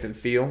way you make them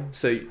feel.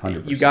 So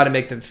you got to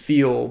make them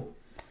feel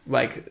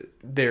like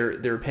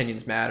their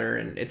opinions matter,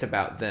 and it's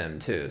about them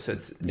too. So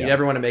you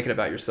never want to make it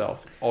about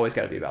yourself. It's always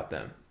got to be about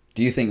them.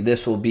 Do you think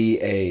this will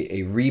be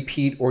a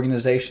repeat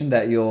organization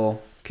that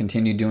you'll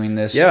continue doing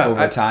this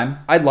over time?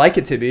 I'd like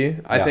it to be.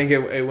 I think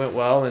it went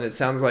well, and it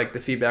sounds like the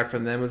feedback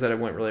from them was that it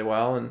went really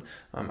well. And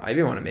I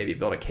even want to maybe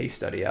build a case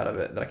study out of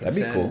it that I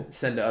can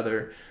send to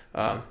other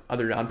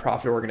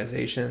nonprofit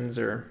organizations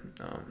or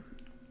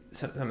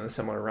some in the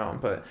similar realm.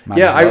 But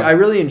I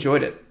really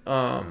enjoyed it.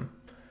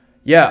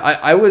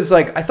 I was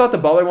like, I thought the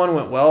Butler one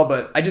went well,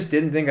 but I just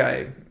didn't think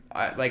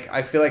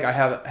I feel like I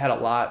have had a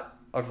lot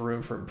of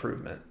room for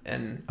improvement,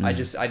 and I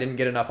didn't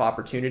get enough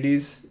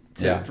opportunities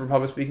for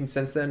public speaking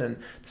since then, and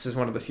this is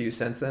one of the few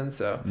since then.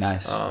 So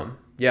nice. I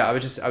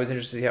was interested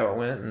to see how it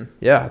went, and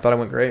I thought it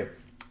went great.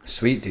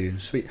 Sweet,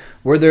 dude. Sweet.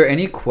 Were there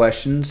any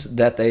questions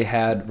that they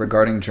had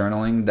regarding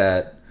journaling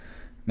that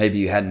maybe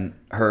you hadn't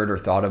heard or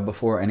thought of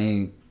before?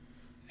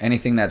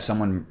 Anything that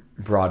someone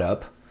brought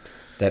up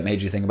that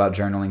made you think about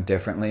journaling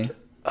differently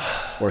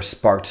or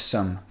sparked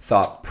some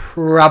thought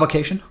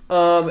provocation?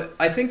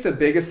 I think the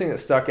biggest thing that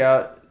stuck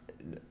out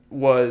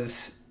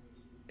was,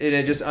 and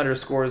it just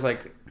underscores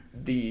like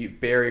the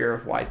barrier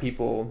of why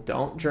people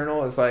don't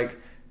journal, is like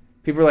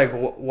people are like,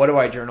 what do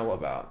I journal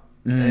about?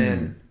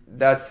 And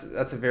that's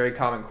a very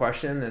common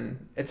question,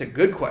 and it's a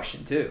good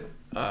question too.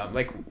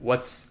 Like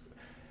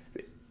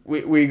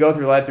we go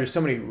through life, there's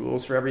so many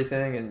rules for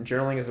everything, and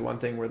journaling is the one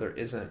thing where there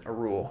isn't a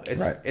rule.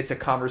 It's a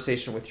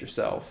conversation with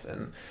yourself.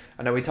 And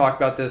I know we talked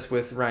about this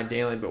with Ryan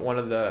Daly, but one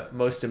of the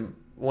most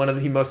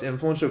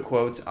influential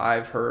quotes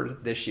I've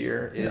heard this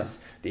year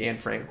is the Anne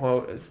Frank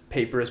quote: "Is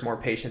paper is more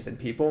patient than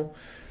people."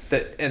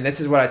 And this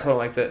is what I told him,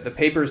 like the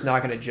paper is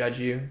not going to judge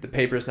you. The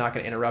paper is not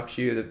going to interrupt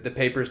you. The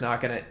paper is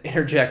not going to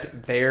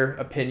interject their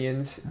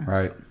opinions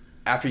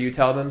after you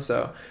tell them.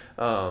 So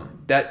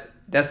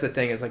that's the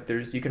thing, is like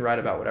you can write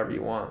about whatever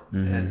you want,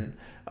 and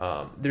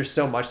there's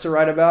so much to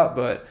write about,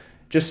 but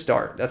just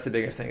start. That's the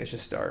biggest thing, is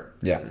just start.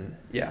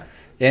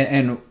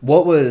 And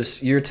what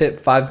was your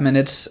tip? 5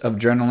 minutes of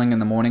journaling in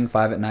the morning,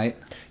 5 at night?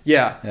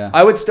 Yeah.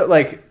 I would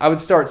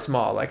start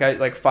small, like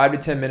 5 to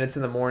 10 minutes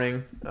in the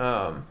morning.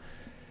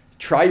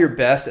 Try your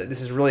best. This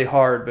is really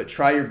hard, but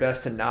try your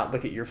best to not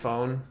look at your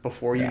phone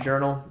before you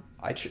journal.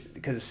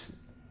 Because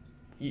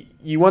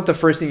you want the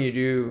first thing you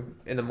do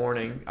in the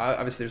morning.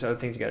 Obviously, there's other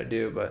things you got to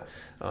do, but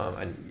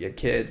and you have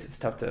kids, it's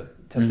tough to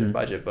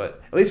budget.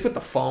 But at least with the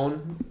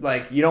phone,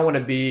 like you don't want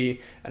to be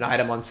an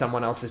item on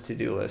someone else's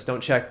to-do list. Don't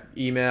check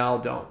email.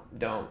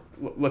 Don't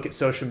look at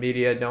social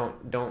media.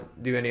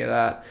 Don't do any of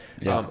that.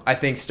 I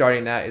think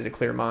starting that is a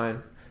clear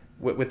mind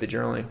with the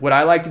journaling. What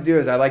I like to do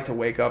is I like to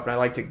wake up and I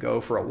like to go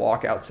for a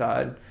walk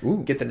outside,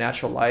 get the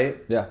natural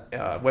light.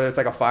 Whether it's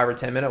like a 5 or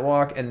 10 minute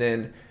walk, and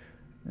then.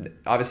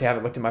 Obviously, I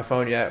haven't looked at my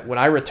phone yet. When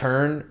I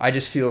return, I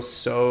just feel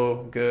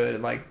so good,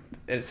 and like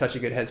it's such a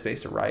good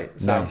headspace to write.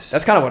 So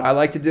that's kind of what I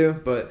like to do.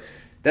 But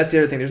that's the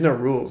other thing. There's no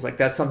rules. Like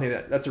that's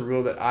a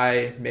rule that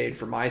I made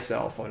for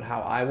myself on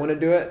how I want to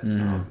do it.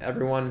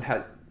 Everyone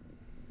had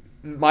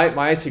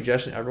my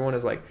suggestion to everyone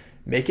is like,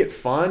 make it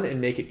fun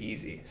and make it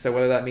easy. So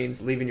whether that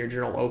means leaving your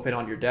journal open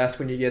on your desk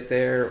when you get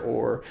there,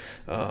 or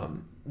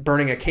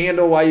burning a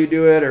candle while you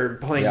do it, or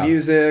playing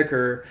music,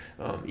 or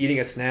eating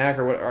a snack,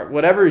 or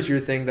whatever is your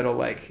thing that'll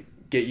like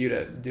get you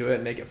to do it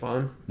and make it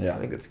fun. I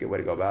think that's a good way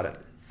to go about it.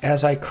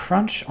 As I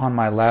crunch on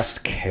my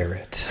last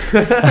carrot.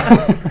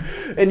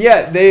 And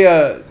they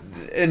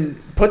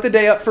and put the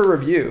day up for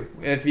review.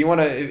 If you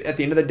want to, at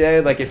the end of the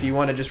day, like if you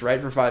want to just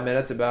write for 5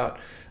 minutes about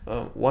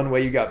one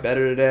way you got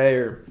better today,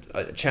 or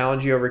a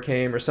challenge you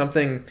overcame, or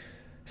something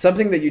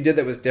something that you did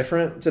that was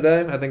different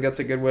today. I think that's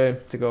a good way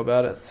to go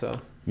about it. So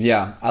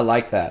Yeah, I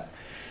like that.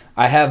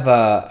 I have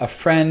a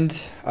friend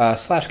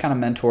slash kind of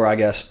mentor, I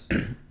guess,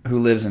 who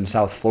lives in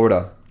South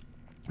Florida,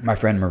 my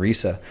friend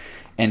Marisa.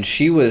 And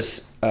she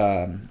was,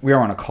 we were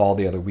on a call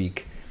the other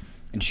week,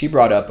 and she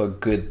brought up a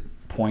good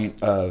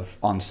point of,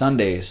 on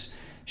Sundays,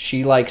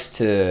 she likes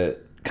to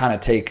kind of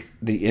take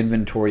the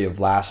inventory of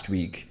last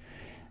week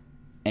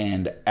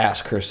and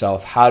ask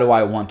herself, how do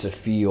I want to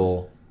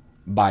feel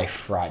by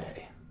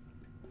Friday?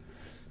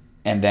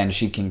 And then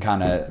she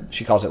can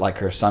she calls it like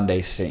her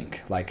Sunday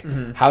sync. Like,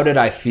 how did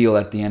I feel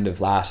at the end of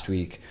last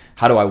week?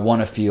 How do I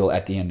want to feel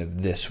at the end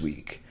of this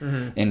week?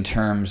 In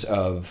terms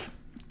of,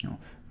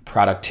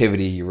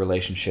 productivity, your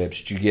relationships,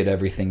 did you get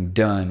everything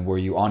done? Were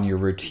you on your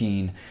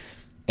routine?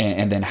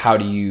 And then how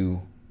do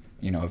you,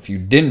 if you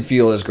didn't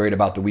feel as great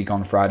about the week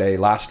on Friday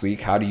last week,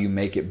 how do you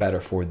make it better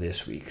for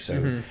this week?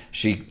 So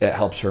that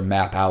helps her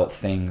map out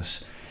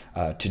things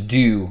to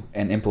do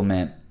and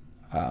implement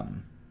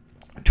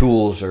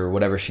tools or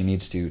whatever she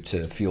needs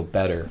to feel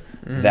better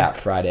that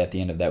Friday at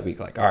the end of that week.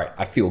 Like, all right,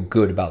 I feel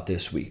good about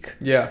this week.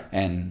 Yeah.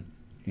 And,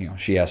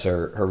 she has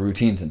her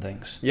routines and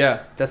things.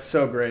 Yeah, that's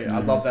so great.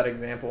 I love that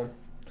example.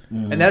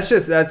 And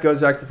that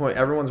goes back to the point.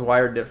 Everyone's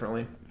wired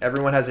differently.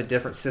 Everyone has a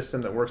different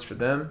system that works for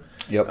them.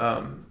 Yep.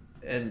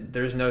 And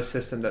there's no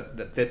system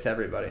that fits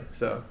everybody.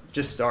 So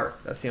just start.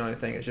 That's the only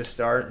thing, is just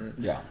start. And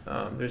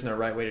there's no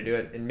right way to do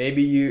it. And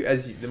maybe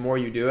the more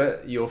you do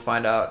it, you'll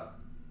find out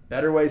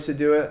better ways to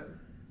do it.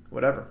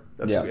 Whatever.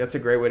 That's a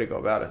great way to go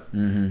about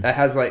it.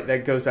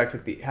 That goes back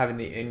to having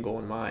the end goal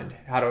in mind.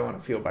 How do I want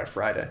to feel by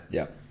Friday?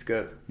 Yeah. It's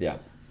good. Yeah.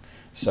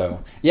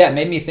 So, it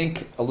made me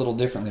think a little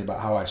differently about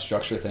how I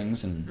structure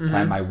things and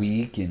plan my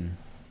week and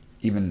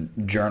even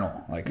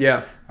journal. Like,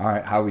 all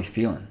right, how are we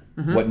feeling?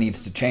 What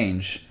needs to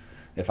change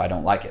if I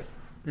don't like it?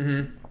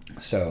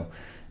 So,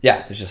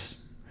 it's just,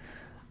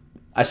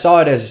 I saw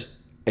it as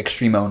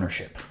extreme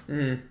ownership.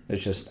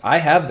 It's just, I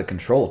have the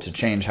control to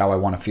change how I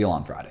want to feel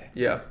on Friday.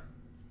 Yeah.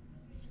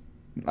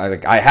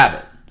 I have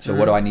it. So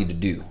what do I need to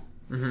do?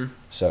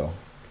 So,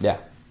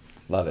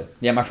 love it.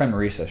 Yeah, my friend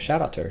Marisa,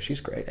 shout out to her.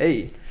 She's great.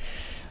 Hey.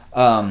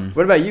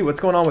 What about you?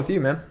 What's going on with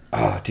you, man?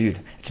 Oh, dude,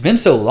 it's been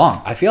so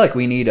long. I feel like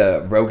we need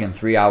a Rogan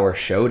 3-hour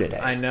show today.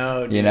 I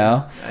know, dude.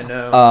 I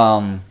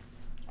know.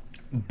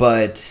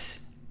 But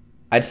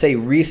I'd say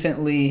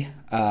recently,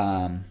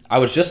 I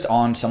was just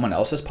on someone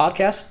else's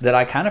podcast that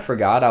I kind of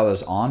forgot I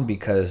was on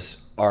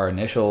because our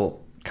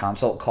initial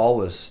consult call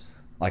was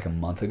like a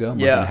month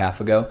and a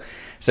half ago.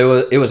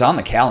 So it was on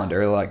the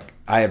calendar. Like,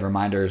 I had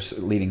reminders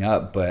leading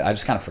up, but I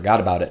just kind of forgot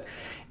about it.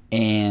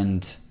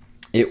 And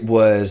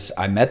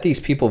I met these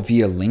people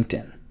via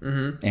LinkedIn.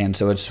 And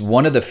so it's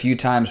one of the few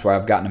times where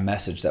I've gotten a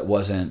message that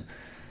wasn't,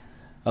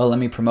 oh, let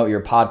me promote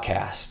your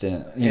podcast.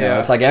 And,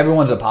 it's like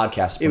everyone's a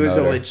podcast promoter. It was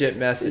a legit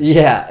message.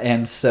 Yeah.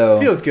 And so it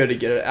feels good to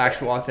get an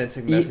actual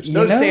authentic message.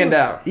 Those stand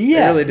out.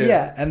 Yeah. They really do.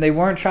 Yeah. And they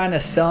weren't trying to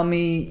sell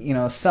me,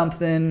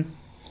 something.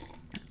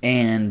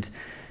 And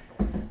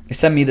they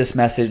sent me this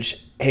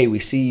message. Hey, we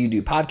see you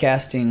do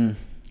podcasting.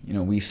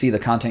 We see the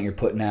content you're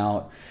putting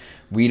out.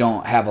 We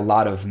don't have a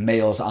lot of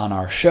males on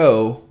our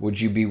show. Would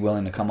you be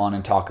willing to come on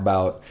and talk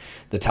about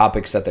the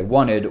topics that they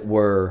wanted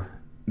were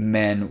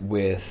men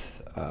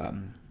with,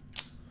 trying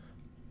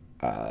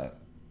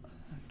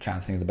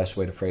to think of the best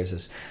way to phrase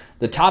this.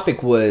 The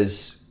topic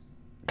was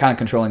kind of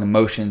controlling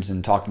emotions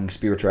and talking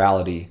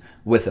spirituality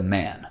with a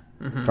man,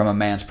 from a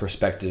man's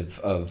perspective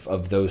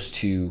of those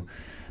two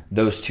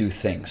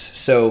things.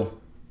 So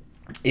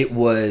it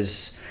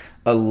was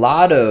a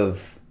lot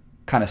of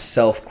kind of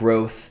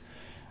self-growth,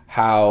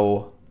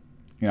 how,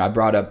 I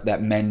brought up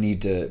that men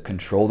need to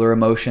control their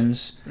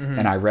emotions,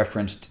 and I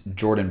referenced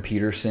Jordan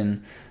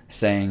Peterson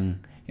saying,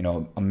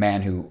 a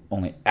man who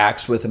only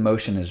acts with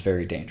emotion is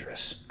very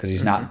dangerous because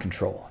he's not in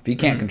control. If he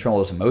can't control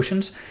his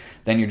emotions,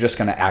 then you're just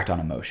going to act on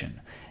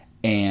emotion.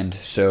 And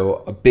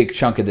so a big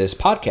chunk of this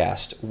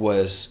podcast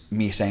was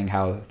me saying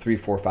how 3,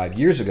 4, 5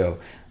 years ago,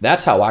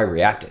 that's how I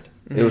reacted.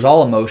 It was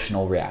all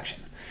emotional reaction.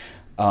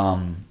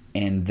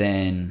 And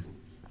then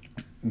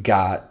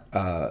got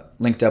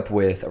linked up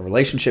with a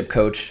relationship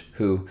coach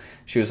who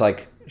she was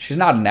like, she's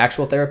not an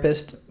actual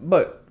therapist,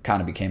 but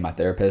kind of became my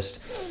therapist.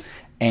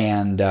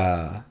 And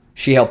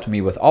she helped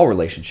me with all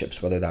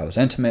relationships, whether that was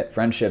intimate,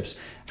 friendships,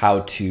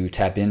 how to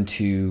tap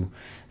into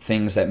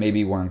things that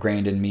maybe were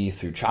ingrained in me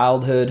through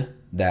childhood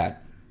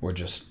that were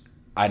just,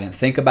 I didn't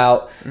think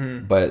about,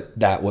 but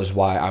that was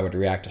why I would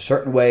react a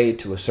certain way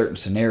to a certain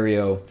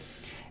scenario.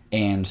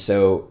 And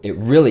so it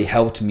really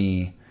helped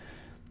me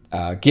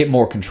get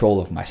more control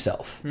of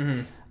myself,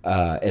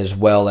 as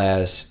well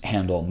as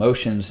handle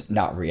emotions,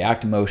 not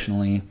react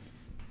emotionally,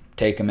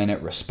 take a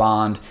minute,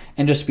 respond,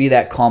 and just be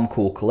that calm,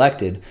 cool,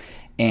 collected.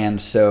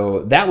 And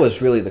so that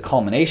was really the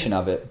culmination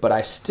of it. But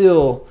I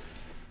still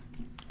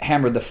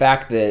hammered the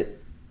fact that,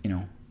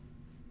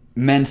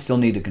 men still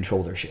need to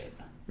control their shit.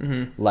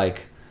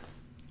 Like,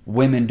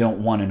 women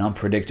don't want an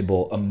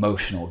unpredictable,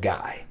 emotional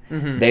guy.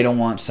 They don't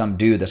want some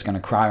dude that's going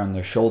to cry on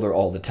their shoulder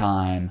all the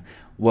time,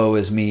 woe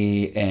is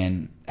me,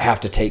 and have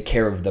to take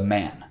care of the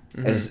man.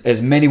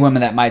 As many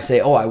women that might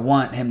say, oh, I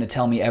want him to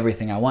tell me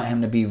everything. I want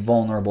him to be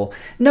vulnerable.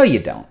 No, you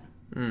don't.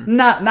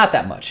 Not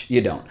that much.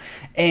 You don't.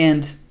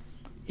 And,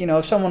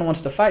 if someone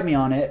wants to fight me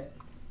on it,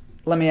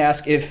 let me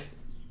ask, if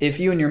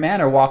you and your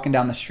man are walking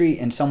down the street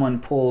and someone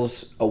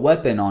pulls a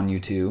weapon on you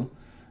two,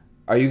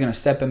 are you going to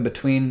step in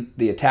between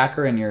the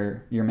attacker and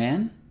your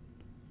man?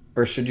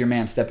 Or should your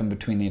man step in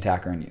between the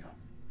attacker and you?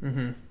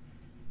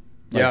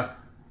 Yeah.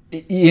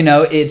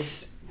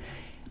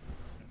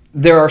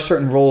 There are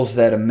certain roles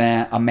that a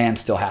man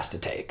still has to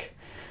take.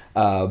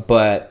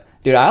 But,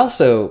 dude,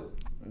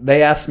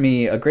 they asked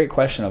me a great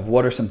question of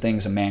what are some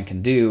things a man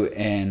can do,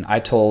 and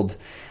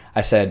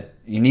I said,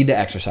 you need to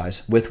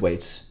exercise with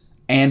weights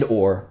and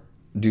or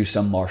do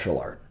some martial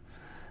art.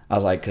 I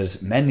was like,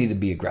 because men need to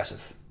be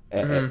aggressive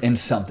in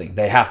something.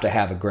 They have to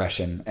have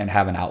aggression and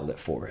have an outlet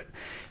for it.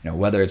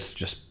 Whether it's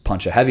just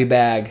punch a heavy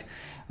bag.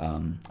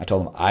 I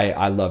told them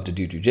I love to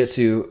do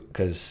Jiu-Jitsu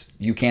because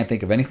you can't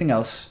think of anything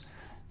else.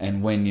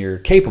 And when you're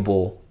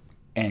capable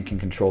and can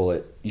control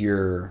it,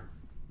 you're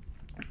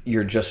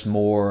just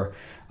more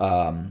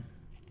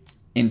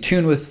in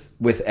tune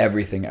with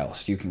everything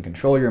else. You can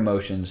control your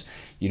emotions.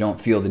 You don't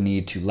feel the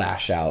need to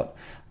lash out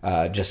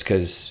just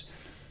because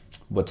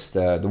what's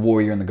the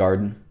warrior in the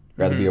garden?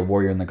 Rather be a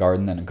warrior in the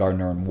garden than a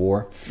gardener in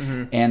war.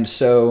 And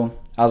so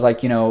I was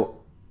like,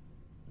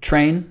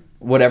 train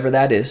whatever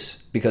that is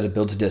because it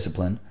builds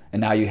discipline. And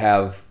now you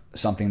have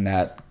something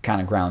that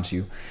kind of grounds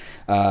you.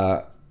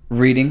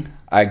 Reading,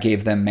 I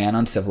gave them Man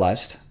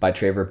Uncivilized by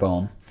Trevor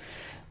Boehm.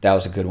 That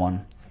was a good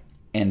one.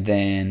 And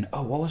then,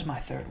 what was my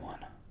third one?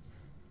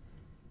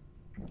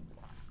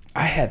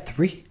 I had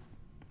 3.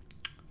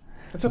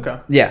 That's okay.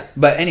 Yeah,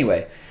 but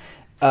anyway,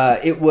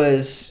 it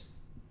was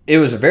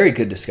a very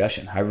good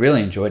discussion. I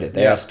really enjoyed it.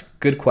 They asked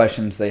good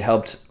questions. They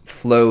helped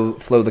flow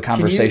the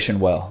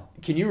conversation well.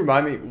 Can you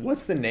remind me,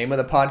 what's the name of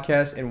the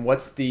podcast and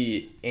what's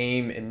the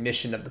aim and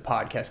mission of the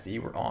podcast that you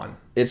were on?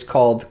 It's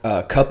called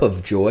Cup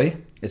of Joy.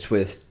 It's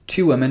with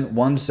 2 women.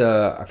 One's,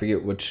 I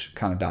forget which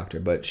kind of doctor,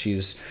 but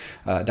she's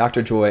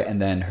Dr. Joy, and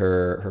then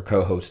her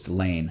co-host,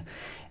 Lane.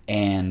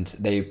 And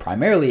they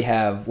primarily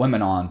have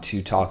women on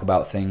to talk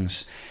about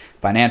things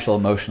financial,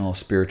 emotional,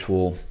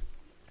 spiritual.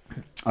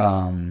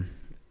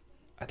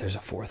 There's a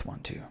 4th one,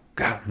 too.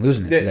 God, I'm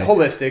losing it today.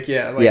 Holistic,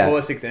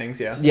 holistic things,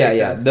 yeah.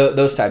 Yeah.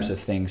 Those types of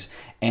things.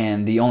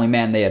 And the only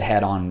man they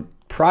had on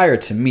prior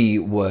to me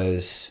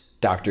was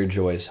Dr.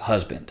 Joy's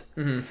husband.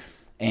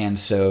 And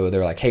so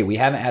they're like, hey, we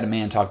haven't had a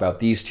man talk about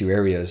these 2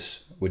 areas.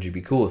 Would you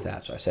be cool with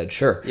that? So I said,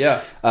 sure.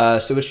 Yeah.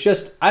 So it's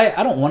just,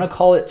 I don't want to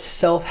call it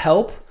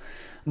self-help,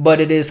 but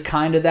it is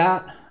kind of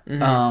that,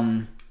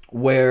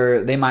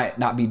 where they might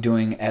not be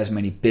doing as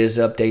many biz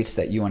updates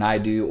that you and I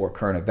do or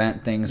current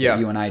event things that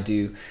you and I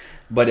do.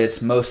 But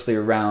it's mostly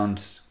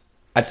around,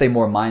 I'd say,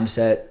 more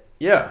mindset.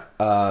 Yeah.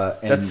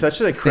 That's such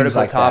a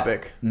critical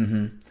topic.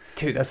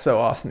 Dude, that's so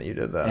awesome that you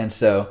did that. And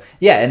so,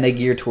 and they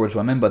gear towards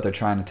women, but they're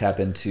trying to tap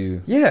into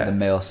the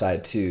male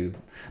side too.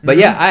 But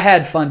I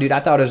had fun, dude. I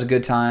thought it was a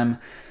good time.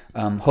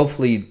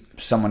 Hopefully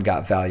someone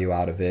got value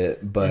out of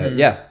it.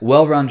 But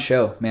well-run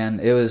show, man.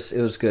 It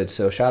was good.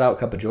 So shout out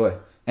Cup of Joy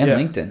and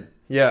LinkedIn.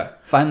 Yeah.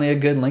 Finally a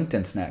good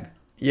LinkedIn snag.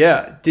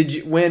 Yeah. Did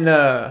you,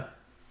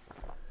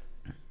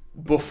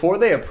 before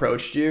they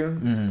approached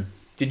you,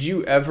 did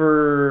you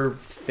ever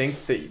think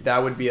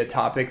that would be a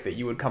topic that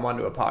you would come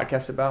onto a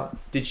podcast about?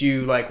 Did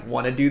you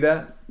want to do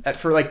that?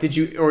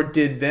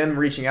 Did them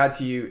reaching out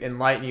to you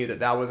enlighten you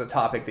that was a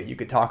topic that you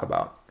could talk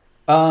about?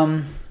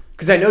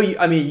 Because I know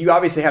you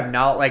obviously have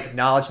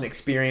knowledge and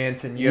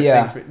experience, and you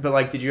have things.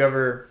 But did you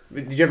ever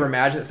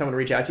imagine that someone would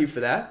reach out to you for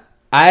that?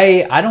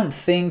 I don't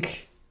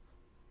think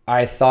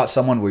I thought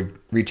someone would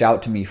reach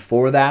out to me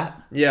for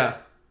that. Yeah.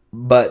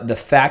 But the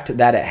fact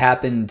that it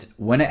happened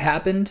when it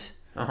happened,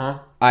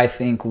 I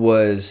think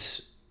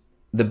was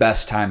the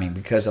best timing,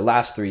 because the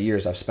last 3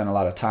 years I've spent a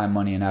lot of time,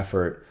 money, and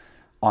effort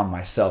on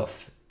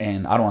myself.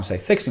 And I don't want to say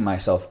fixing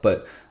myself,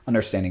 but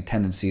understanding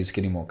tendencies,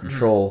 getting more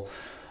control,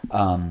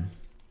 all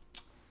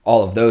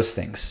of those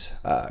things.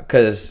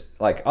 Because,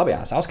 I'll be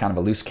honest, I was kind of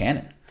a loose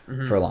cannon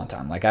for a long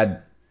time.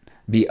 I'd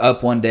be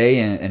up one day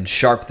and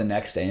sharp the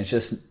next day. And it's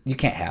just, you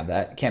can't have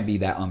that. It can't be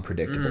that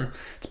unpredictable.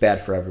 It's bad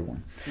for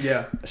everyone.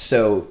 Yeah.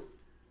 So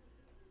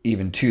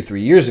even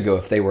 2-3 years ago,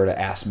 if they were to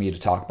ask me to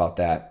talk about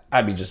that,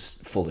 I'd be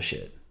just full of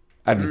shit.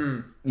 I'd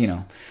be,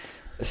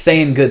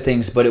 saying good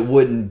things, but it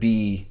wouldn't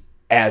be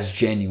as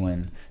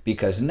genuine,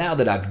 because now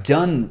that I've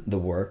done the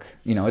work,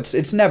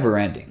 it's never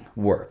ending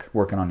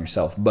working on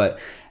yourself. But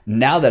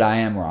now that I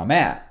am where I'm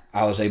at,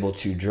 I was able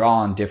to draw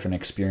on different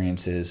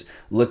experiences,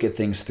 look at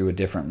things through a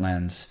different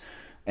lens,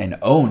 and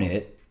own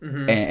it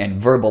and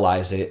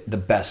verbalize it the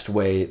best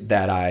way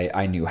that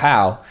I knew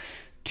how,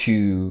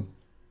 to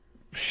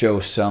show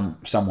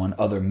someone,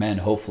 other men,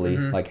 hopefully,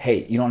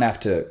 hey, you don't have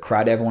to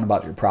cry to everyone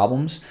about your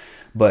problems,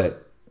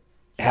 but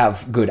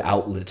have good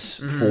outlets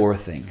for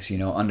things,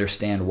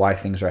 understand why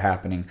things are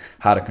happening,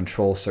 how to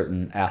control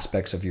certain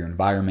aspects of your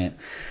environment.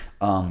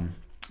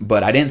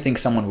 But I didn't think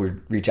someone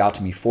would reach out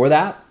to me for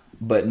that.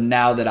 But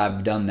now that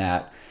I've done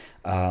that,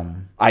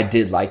 I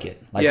did like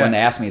it. Like when they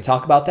asked me to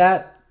talk about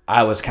that,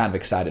 I was kind of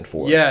excited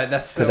for it. Yeah,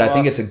 that's because I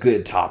think it's a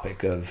good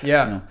topic of.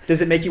 Yeah. You know,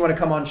 does it make you want to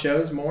come on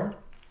shows more?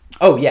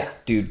 Oh yeah,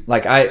 dude.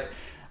 Like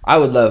I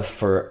would love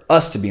for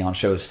us to be on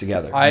shows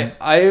together.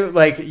 I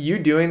like you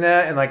doing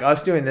that and like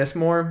us doing this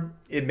more.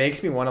 It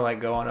makes me want to like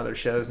go on other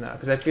shows now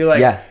because I feel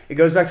like it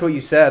goes back to what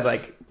you said.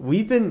 Like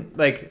we've been.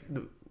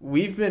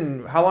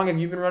 How long have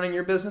you been running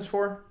your business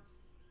for?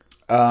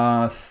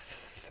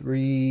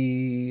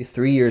 3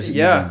 years.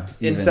 Yeah,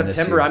 in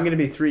September I'm going to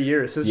be 3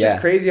 years. So it's just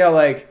crazy how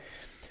like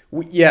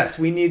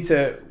we need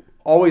to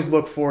always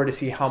look forward to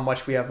see how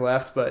much we have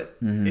left, but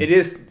it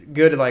is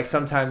good to like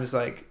sometimes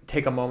like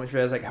take a moment to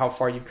realize like how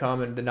far you've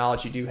come and the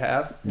knowledge you do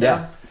have.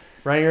 Yeah.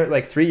 Running your,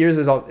 like 3 years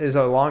is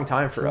a long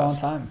time for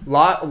us. Long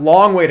time.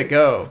 Long way to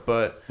go,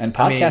 but and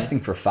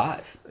podcasting for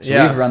 5.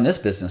 So we've run this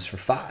business for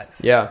 5.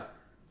 Yeah.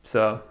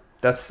 So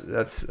that's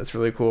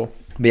really cool.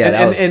 But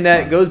yeah, and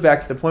that goes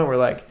back to the point where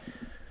like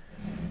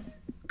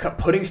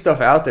putting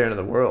stuff out there into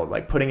the world,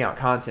 like putting out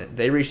content.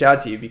 They reached out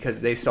to you because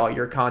they saw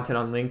your content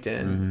on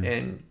LinkedIn,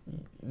 and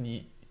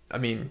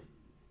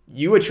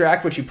you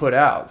attract what you put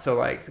out. So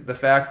like the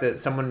fact that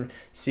someone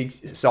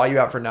saw you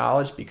out for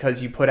knowledge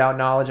because you put out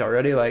knowledge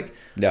already, like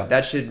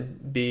that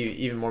should be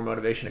even more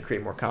motivation to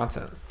create more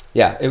content.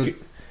 Yeah, it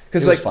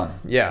was fun.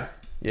 Yeah,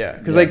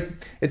 because like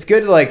it's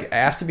good to like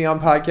ask to be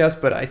on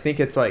podcasts, but I think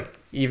it's like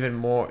even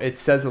more. It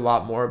says a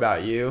lot more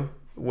about you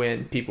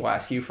when people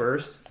ask you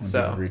first.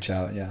 So reach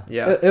out. Yeah.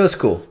 It was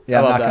cool.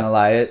 Yeah, I'm not gonna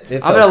lie. I'm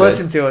gonna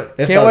listen to it.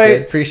 Can't wait.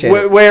 Good. Appreciate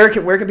it. Where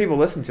can people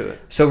listen to it?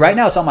 So right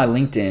now it's on my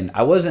LinkedIn.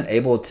 I wasn't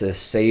able to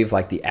save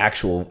like the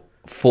actual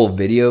full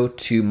video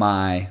to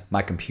my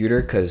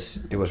computer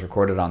because it was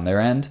recorded on their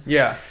end.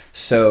 Yeah.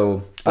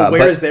 So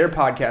where is their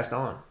podcast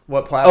on?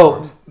 What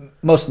platforms?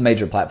 Most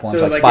major platforms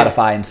like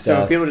Spotify and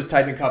stuff. So people just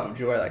type in Cup of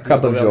Joy, like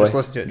Cup of Joy. Just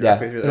listen to it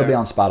directly through there. It'll be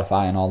on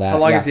Spotify and all that. How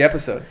long is the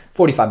episode?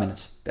 45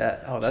 minutes.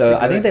 So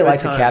I think they like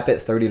to cap it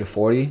 30 to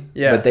 40.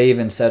 Yeah. But they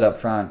even said up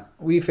front,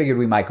 we figured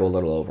we might go a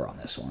little over on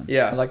this one.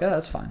 Yeah. I was like,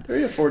 that's fine.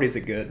 30 to 40 is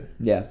a good.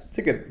 Yeah. It's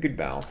a good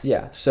balance.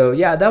 Yeah. So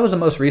that was the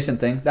most recent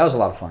thing. That was a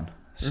lot of fun.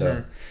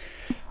 So,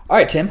 all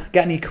right, Tim,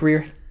 got any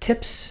career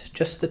tips?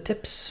 Just the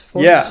tips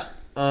for us?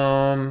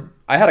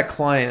 I had a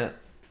client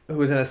who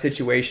was in a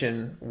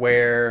situation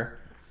where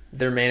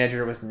their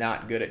manager was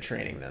not good at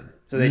training them.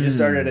 So they just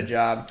started a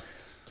job.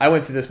 I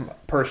went through this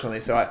personally,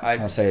 so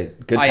I'll say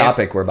good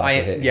topic we're about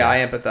to hit. Yeah, I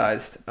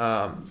empathized.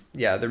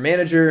 Their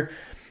manager,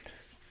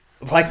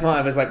 like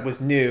mine, was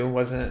new,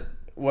 wasn't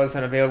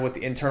available with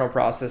the internal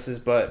processes,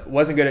 but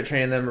wasn't good at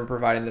training them or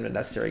providing them the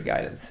necessary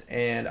guidance.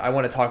 And I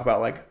want to talk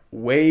about like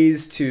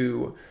ways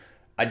to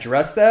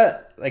address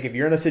that. Like if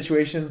you're in a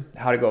situation,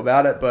 how to go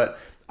about it. But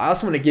I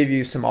also want to give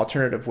you some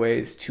alternative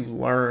ways to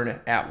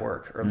learn at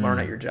work or learn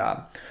at your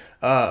job.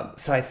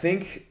 So I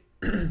think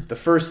the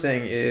first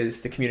thing is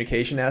the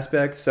communication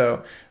aspect.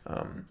 So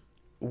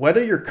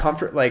whether you're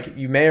like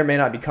you may or may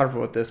not be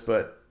comfortable with this,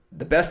 but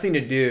the best thing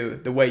to do,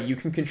 the way you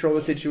can control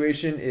the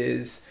situation,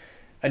 is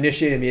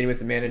initiate a meeting with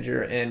the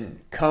manager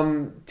and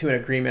come to an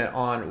agreement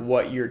on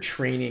what your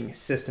training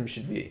system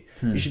should be.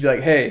 You should be like,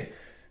 hey,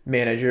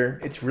 manager,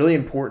 it's really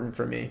important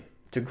for me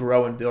to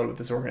grow and build with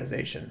this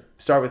organization.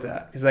 Start with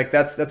that, because like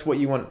that's what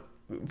you want.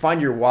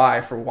 Find your why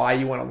for why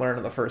you want to learn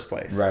in the first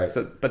place. Right.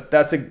 So, but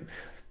that's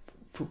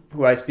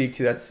who I speak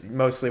to. That's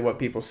mostly what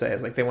people say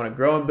is like they want to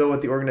grow and build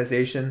with the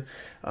organization.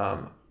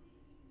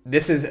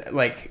 This is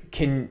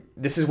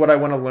what I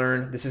want to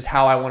learn. This is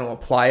how I want to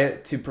apply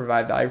it to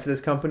provide value for this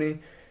company.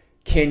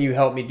 Can you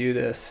help me do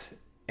this?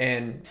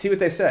 And see what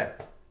they say.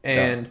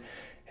 And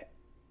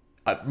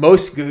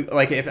most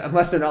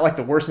unless they're not like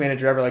the worst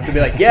manager ever, like they'll be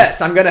like,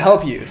 yes, I'm going to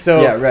help you.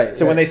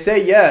 So when they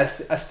say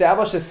yes,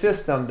 establish a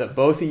system that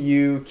both of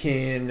you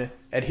can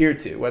adhere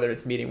to, whether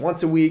it's meeting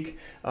once a week.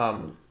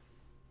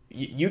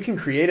 You can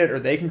create it or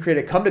they can create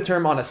it. Come to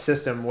term on a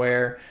system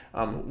where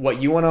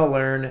what you want to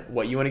learn,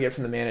 what you want to get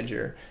from the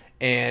manager.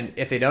 And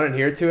if they don't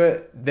adhere to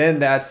it, then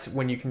that's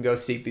when you can go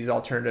seek these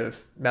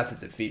alternative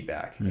methods of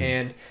feedback.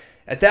 And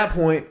at that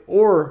point,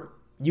 or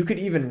you could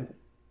even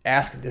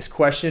ask this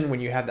question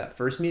when you have that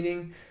first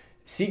meeting,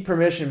 seek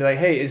permission and be like,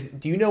 hey,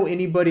 do you know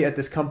anybody at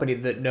this company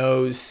that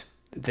knows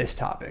this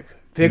topic?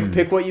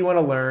 Pick what you want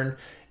to learn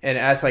and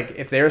ask, like,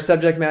 if they're a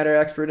subject matter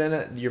expert in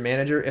it, your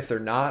manager. If they're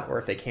not, or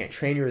if they can't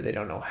train you or they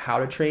don't know how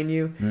to train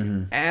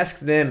you, ask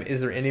them,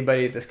 is there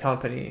anybody at this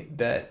company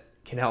that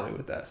can help me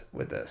with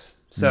this?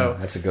 So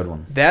that's a good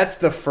one. That's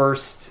the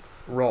first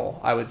role,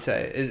 I would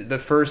say, is the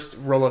first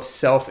role of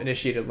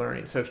self-initiated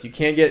learning. So if you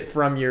can't get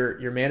from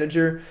your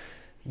manager,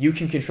 you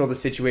can control the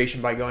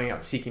situation by going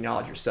out seeking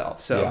knowledge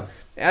yourself. So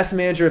ask the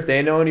manager if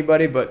they know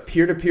anybody, but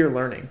peer-to-peer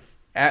learning.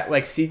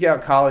 Seek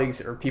out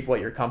colleagues or people at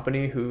your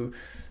company who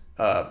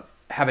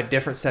have a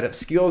different set of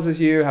skills as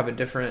you,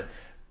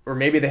 or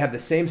maybe they have the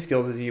same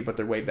skills as you, but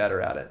they're way better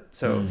at it.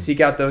 So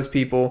seek out those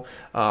people.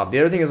 The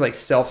other thing is like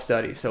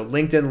self-study. So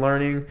LinkedIn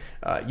Learning,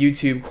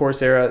 YouTube,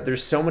 Coursera,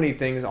 there's so many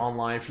things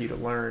online for you to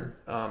learn.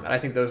 And I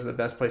think those are the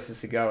best places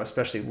to go,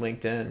 especially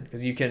LinkedIn,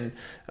 because you can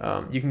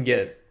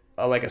get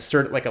a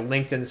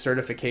LinkedIn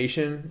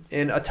certification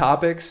in a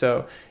topic.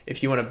 So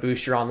if you want to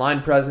boost your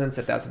online presence,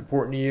 if that's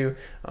important to you,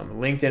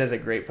 LinkedIn is a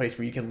great place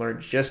where you can learn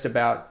just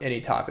about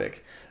any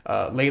topic.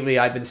 Lately,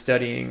 I've been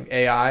studying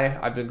AI.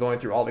 I've been going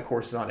through all the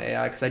courses on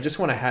AI because I just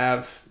want to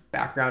have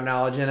background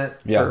knowledge in it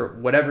for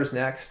whatever's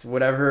next,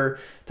 whatever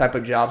type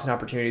of jobs and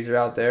opportunities are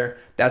out there.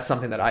 That's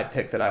something that I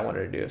picked that I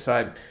wanted to do. So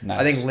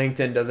I think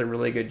LinkedIn does a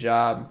really good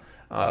job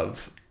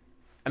of,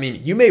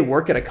 you may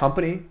work at a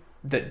company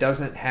that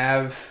doesn't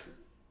have,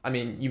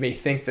 you may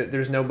think that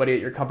there's nobody at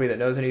your company that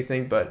knows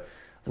anything, but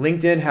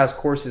LinkedIn has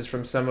courses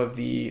from some of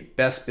the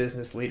best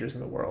business leaders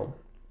in the world,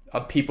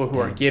 of people who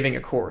are giving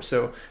a course.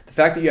 So the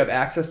fact that you have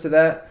access to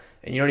that,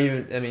 and you don't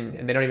even,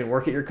 and they don't even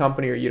work at your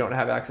company, or you don't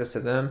have access to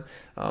them,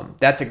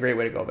 that's a great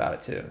way to go about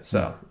it too.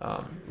 So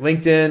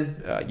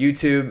LinkedIn,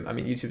 YouTube,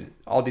 YouTube,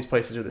 all these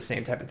places are the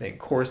same type of thing.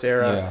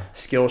 Coursera,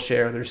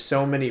 Skillshare. There's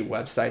so many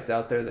websites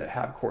out there that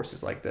have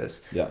courses like this.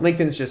 Yeah.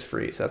 LinkedIn's just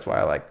free, so that's why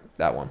I like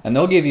that one. And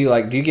they'll give you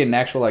do you get an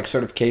actual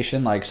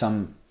certification,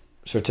 some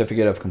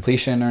certificate of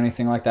completion or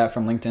anything like that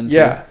from LinkedIn too?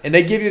 Yeah, and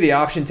they give you the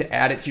option to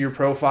add it to your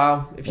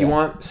profile if you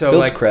want. So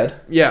builds cred.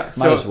 Yeah,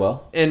 might as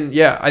well. And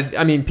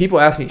people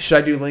ask me, should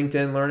I do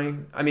LinkedIn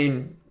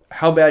learning?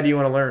 How bad do you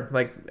want to learn?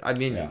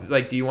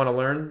 Do you want to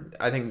learn?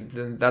 I think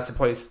then that's a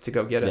place to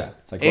go get it.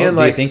 Yeah.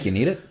 Do you think you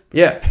need it?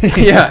 Yeah,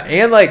 yeah,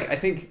 and I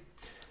think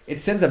it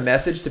sends a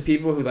message to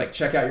people who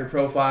check out your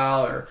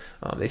profile, or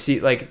they see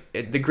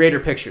the greater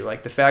picture,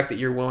 the fact that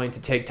you're willing to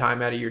take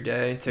time out of your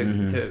day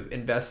to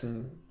invest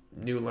in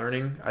new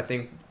learning, I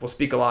think will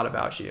speak a lot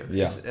about you.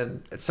 Yeah.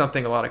 It's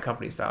something a lot of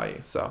companies value.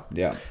 So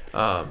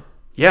I'd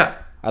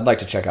like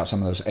to check out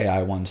some of those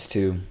AI ones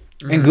too.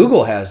 And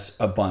Google has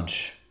a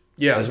bunch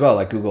as well,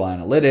 like Google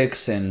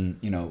Analytics and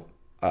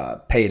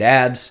paid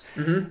ads,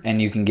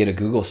 and you can get a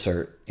Google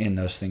cert in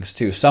those things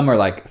too. Some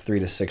are 3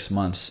 to 6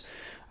 months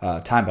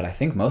time, but I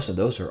think most of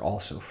those are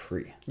also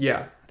free.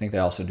 I think they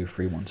also do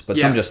free ones, but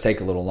some just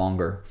take a little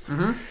longer.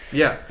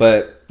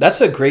 But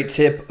that's a great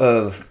tip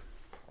of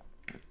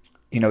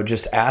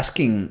just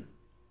asking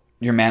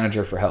your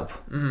manager for help.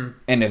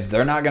 And if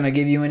they're not going to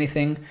give you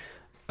anything,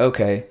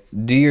 okay,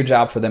 do your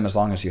job for them as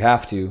long as you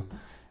have to.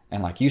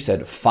 And like you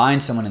said,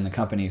 find someone in the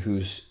company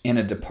who's in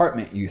a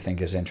department you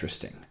think is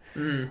interesting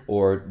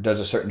or does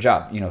a certain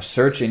job.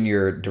 Search in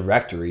your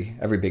directory.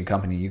 Every big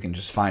company, you can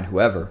just find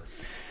whoever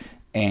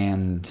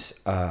and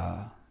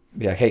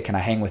be like, hey, can I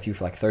hang with you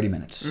for 30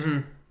 minutes?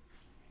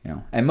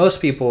 And most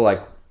people,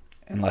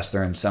 unless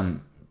they're in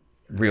some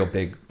real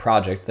big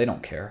project, they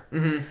don't care.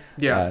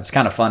 It's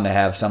kind of fun to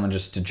have someone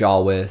just to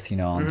jaw with,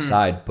 on the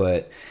side.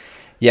 But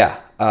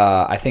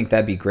I think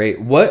that'd be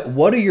great. What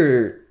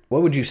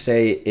would you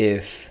say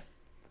if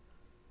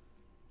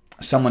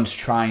someone's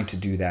trying to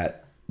do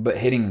that but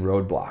hitting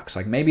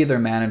roadblocks? Maybe their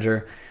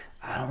manager,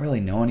 I don't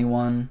really know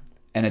anyone,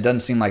 and it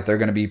doesn't seem like they're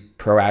going to be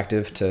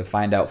proactive to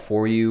find out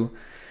for you.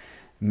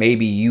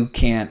 Maybe you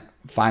can't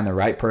find the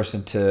right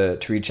person to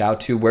reach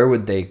out to. Where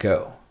would they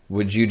go?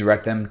 Would you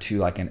direct them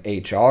to an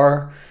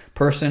HR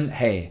person?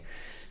 Hey,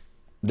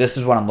 this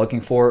is what I'm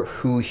looking for.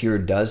 Who here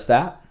does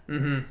that?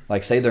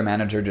 Say their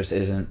manager just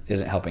isn't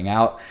helping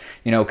out,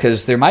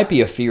 because there might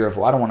be a fear of,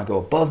 I don't want to go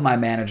above my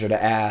manager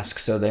to ask,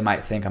 so they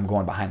might think I'm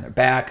going behind their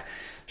back.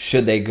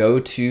 Should they go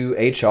to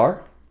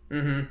HR?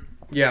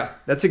 Yeah,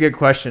 that's a good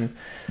question.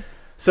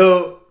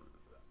 So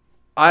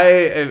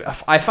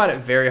I find it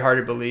very hard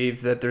to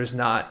believe that there's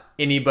not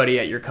anybody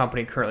at your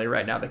company currently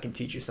right now that can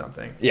teach you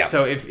something. Yeah.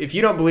 So if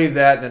you don't believe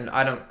that, then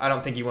I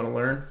don't think you want to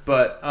learn.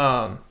 But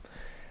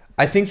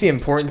I think the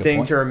important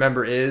thing to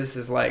remember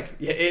is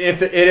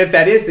if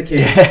that is the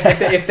case,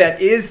 if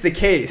that is the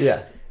case,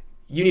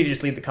 you need to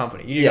just leave the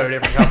company. You need to go to a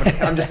different company.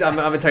 I'm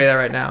gonna tell you that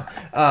right now.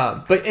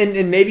 But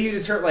maybe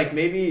you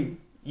maybe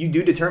you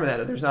do determine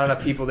that there's not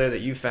enough people there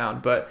that you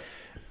found. But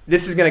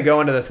this is gonna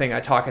go into the thing I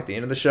talk at the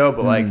end of the show.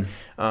 But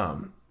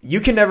you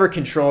can never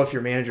control if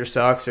your manager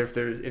sucks or if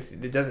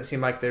it doesn't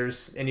seem like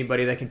there's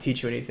anybody that can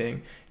teach you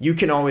anything. You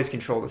can always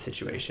control the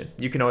situation.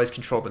 You can always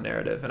control the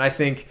narrative. And I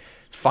think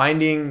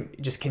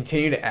just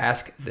continue to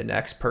ask the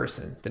next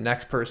person,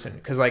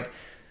 because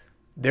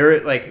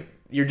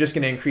you're just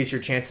going to increase your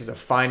chances of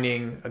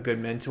finding a good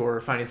mentor or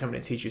finding someone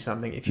to teach you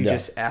something if you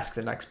just ask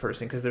the next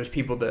person, because there's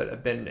people that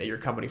have been at your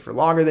company for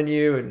longer than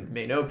you and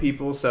may know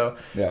people. So,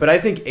 but I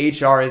think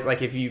HR is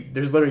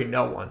there's literally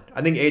no one.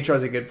 I think HR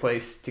is a good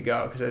place to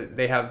go because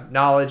they have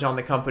knowledge on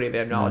the company, they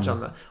have knowledge on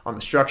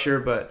the structure.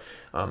 But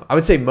I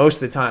would say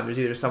most of the time there's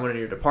either someone in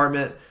your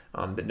department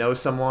that knows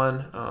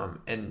someone,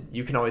 and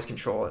you can always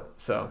control it.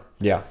 So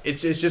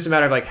it's just a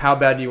matter of how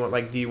bad do you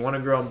want, do you want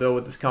to grow and build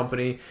with this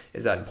company?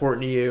 Is that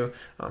important to you?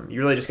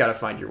 You really just got to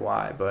find your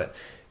why. But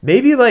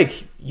maybe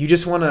you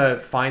just want to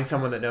find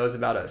someone that knows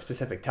about a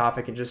specific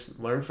topic and just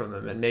learn from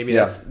them. And maybe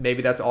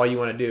that's all you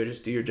want to do.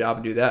 Just do your job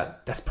and do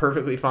that. That's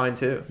perfectly fine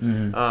too.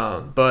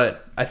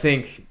 But I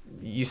think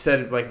you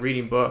said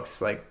reading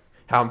books,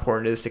 how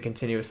important it is to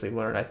continuously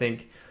learn.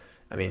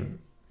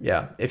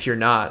 If you're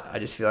not, I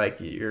just feel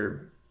like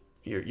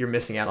you're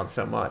missing out on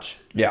so much.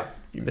 Yeah.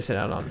 You're missing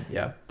out on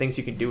things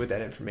you can do with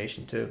that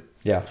information too.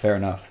 Yeah, fair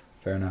enough.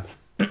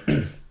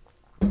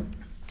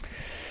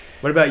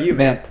 What about you,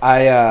 man? You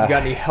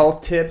got any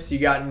health tips? You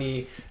got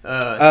any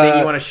thing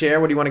you want to share?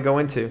 What do you want to go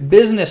into?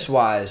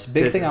 Business-wise,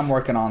 thing I'm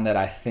working on that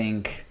I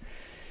think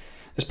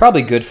is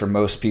probably good for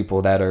most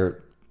people that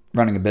are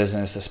running a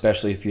business,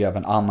 especially if you have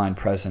an online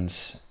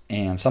presence,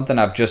 and something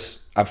I've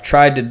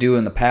tried to do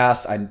in the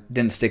past. I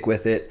didn't stick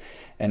with it,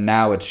 and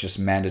now it's just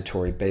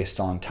mandatory based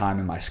on time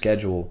in my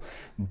schedule,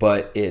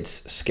 but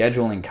it's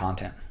scheduling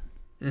content.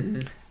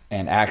 Mm-hmm.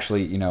 And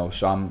actually,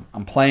 so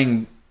I'm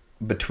playing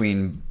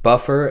between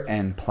Buffer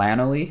and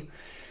Planoly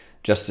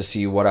just to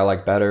see what I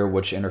like better,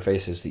 which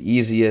interface is the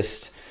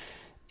easiest,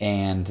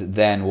 and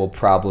then we'll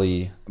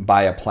probably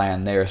buy a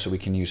plan there so we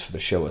can use for the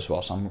show as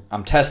well. So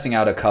I'm testing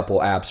out a couple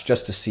apps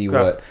just to see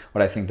what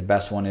I think the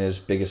best one is,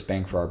 biggest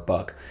bang for our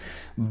buck.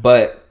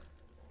 But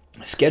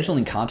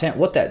scheduling content,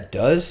 what that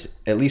does,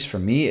 at least for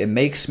me, it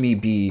makes me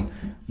be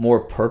more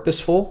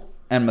purposeful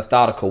and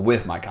methodical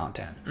with my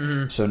content.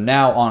 Mm-hmm. So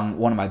now on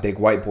one of my big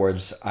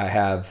whiteboards I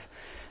have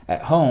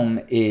at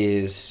home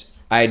is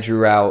I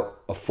drew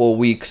out a full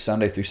week,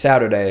 Sunday through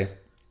Saturday,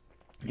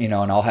 and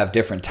I'll have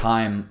different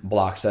time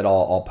blocks that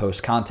I'll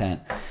post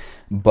content.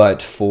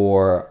 But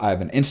I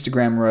have an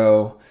Instagram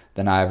row,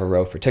 then I have a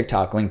row for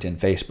TikTok, LinkedIn,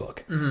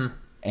 Facebook. Mm-hmm.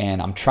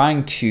 And I'm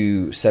trying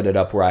to set it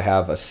up where I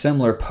have a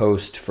similar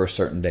post for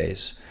certain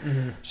days.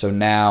 Mm-hmm. So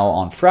now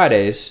on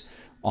Fridays,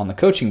 on the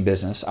coaching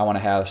business, I want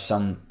to have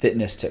some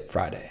fitness tip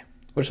Friday,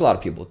 which a lot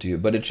of people do,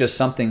 but it's just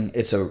something,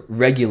 it's a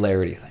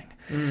regularity thing.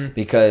 Mm-hmm.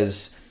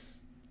 Because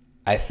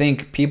I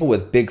think people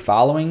with big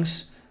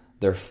followings,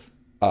 their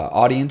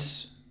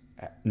audience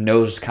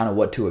knows kind of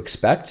what to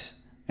expect.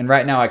 And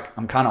right now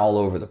I'm kind of all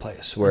over the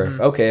place where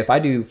if I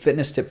do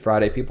fitness tip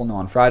Friday, people know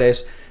on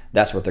Fridays,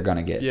 that's what they're going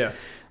to get. Yeah.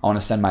 I want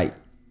to send my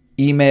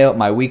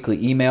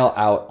weekly email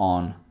out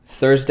on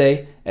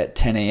Thursday at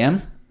 10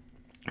 a.m.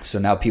 So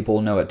now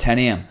people know at 10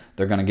 a.m.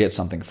 they're going to get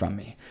something from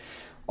me.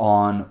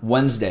 On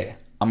Wednesday,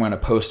 I'm going to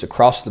post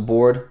across the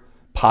board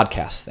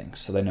podcast things.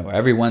 So they know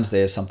every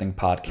Wednesday is something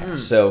podcast.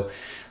 So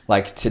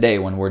like today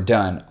when we're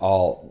done,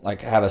 I'll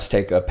have us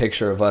take a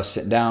picture of us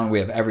sitting down. We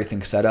have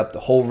everything set up. The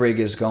whole rig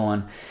is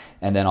going.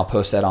 And then I'll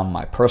post that on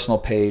my personal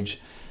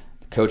page,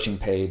 the coaching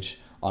page,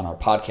 on our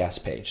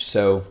podcast page.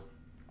 So,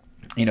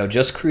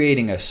 just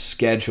creating a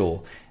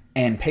schedule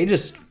and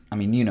pages,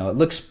 it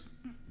looks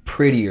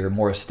prettier,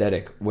 more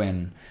aesthetic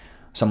when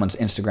someone's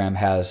Instagram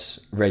has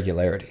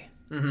regularity.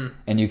 Mm-hmm.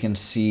 And you can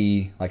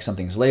see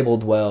something's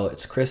labeled well,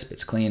 it's crisp,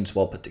 it's clean, it's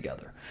well put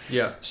together.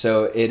 Yeah.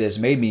 So it has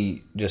made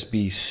me just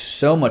be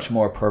so much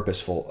more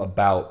purposeful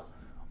about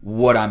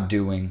what I'm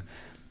doing.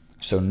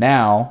 So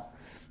now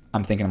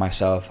I'm thinking to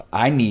myself,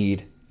 I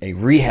need a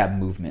rehab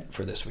movement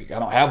for this week. I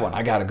don't have one.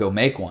 I got to go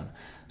make one.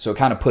 So it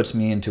kind of puts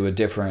me into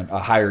a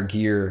higher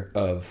gear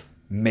of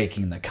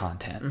making the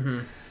content. Mm-hmm.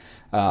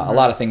 A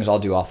lot of things I'll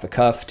do off the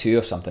cuff too,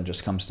 if something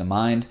just comes to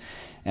mind.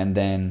 And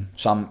then,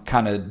 so I'm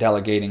kind of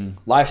delegating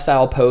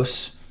lifestyle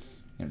posts,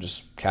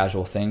 just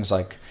casual things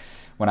like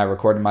when I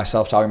recorded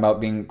myself talking about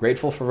being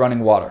grateful for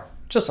running water,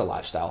 just a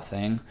lifestyle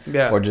thing.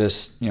 Yeah. Or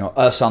just,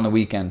 us on the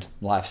weekend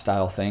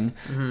lifestyle thing.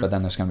 Mm-hmm. But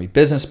then there's going to be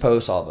business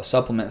posts, I'll have a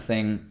supplement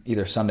thing,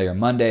 either Sunday or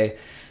Monday.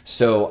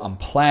 So I'm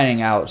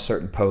planning out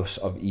certain posts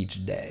of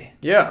each day.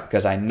 Yeah.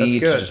 Because I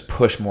need to just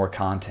push more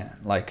content.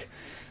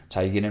 It's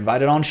how you get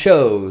invited on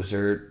shows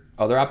or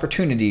other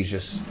opportunities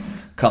just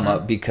come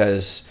up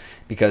because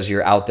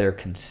you're out there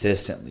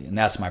consistently. And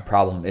that's my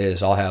problem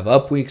is I'll have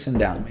up weeks and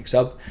down weeks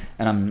up.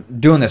 And I'm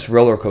doing this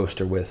roller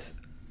coaster with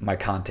my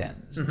content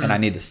and I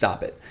need to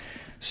stop it.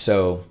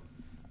 So,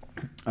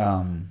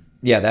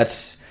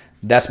 that's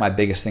my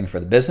biggest thing for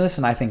the business.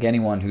 And I think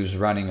anyone who's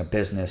running a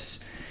business,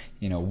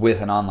 with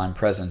an online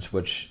presence,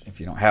 which if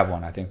you don't have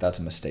one, I think that's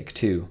a mistake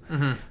too.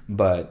 Mm-hmm.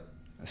 But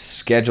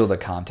schedule the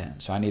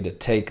content. So I need to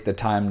take the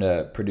time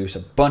to produce a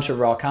bunch of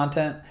raw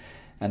content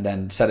and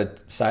then set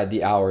aside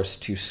the hours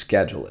to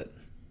schedule it.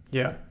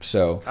 Yeah.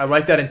 So I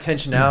like that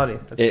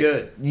intentionality. That's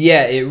good.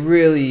 Yeah, it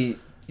really,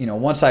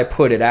 once I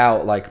put it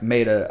out,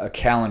 made a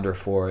calendar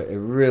for it, it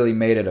really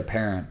made it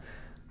apparent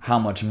how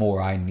much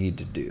more I need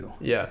to do.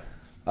 Yeah.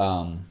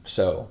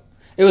 So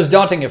it was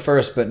daunting at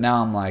first, but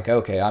now I'm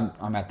okay,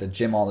 I'm at the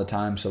gym all the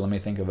time, so let me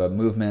think of a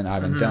movement I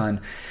haven't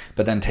done,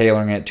 but then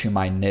tailoring it to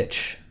my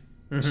niche.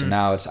 Mm-hmm. So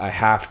now I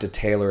have to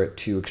tailor it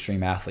to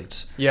extreme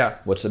athletes. Yeah.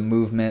 What's a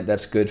movement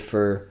that's good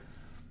for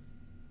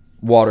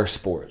water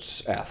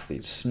sports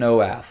athletes,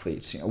 snow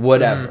athletes,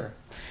 whatever.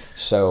 Mm-hmm.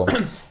 So,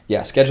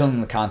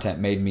 scheduling the content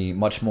made me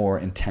much more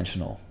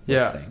intentional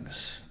with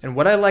things. And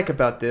what I like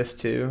about this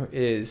too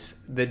is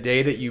the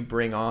day that you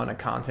bring on a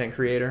content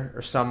creator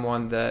or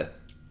someone that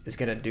is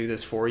going to do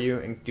this for you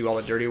and do all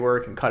the dirty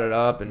work and cut it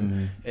up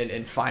and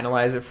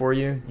finalize it for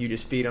you. You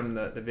just feed them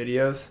the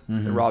videos,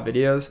 the raw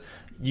videos.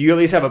 You at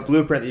least have a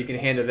blueprint that you can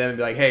hand to them and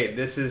be like, hey,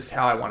 this is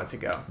how I want it to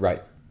go.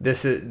 Right.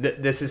 This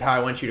is how I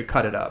want you to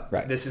cut it up.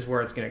 Right. This is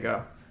where it's going to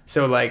go.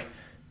 So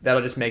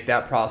that'll just make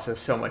that process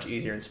so much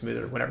easier and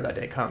smoother whenever that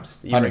day comes.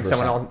 You 100%. bring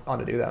someone on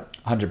to do that.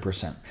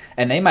 100%.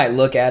 And they might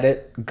look at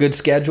it, good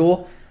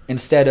schedule,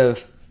 instead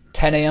of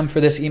 10 a.m. for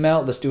this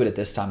email, let's do it at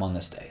this time on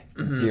this day.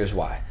 Here's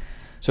why.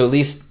 So at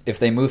least if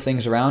they move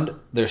things around,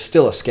 there's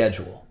still a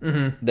schedule.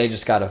 They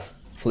just got to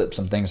flip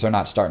some things. They're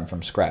not starting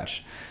from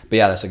scratch. But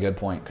yeah, that's a good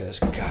point because,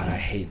 God, I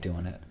hate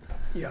doing it.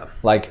 Yeah.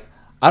 Like,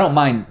 I don't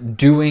mind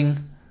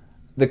doing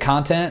the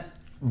content,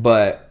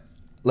 but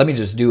let me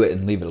just do it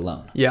and leave it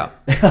alone. Yeah.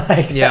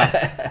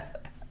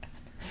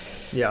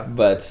 Yeah.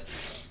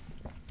 But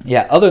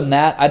yeah, other than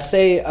that, I'd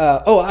say,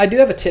 I do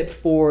have a tip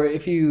for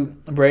if you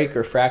break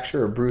or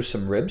fracture or bruise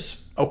some ribs.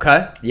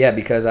 Okay. Yeah,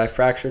 because I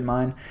fractured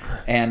mine.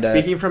 And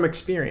speaking from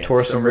experience,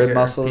 tore some rib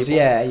muscles. People.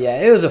 Yeah.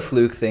 It was a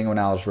fluke thing when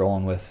I was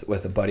rolling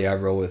with a buddy I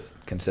roll with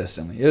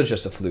consistently. It was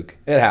just a fluke.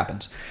 It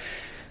happens.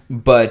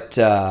 But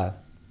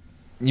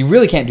you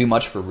really can't do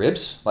much for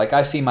ribs. Like,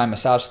 I see my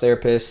massage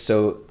therapist,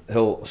 so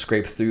he'll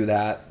scrape through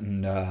that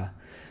and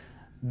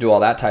do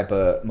all that type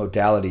of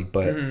modality.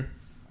 But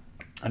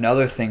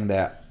another thing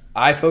that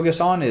I focus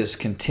on is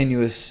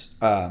continuous,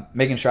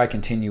 making sure I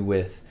continue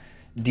with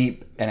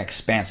deep and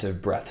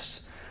expansive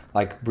breaths,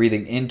 like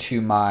breathing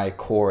into my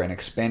core and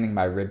expanding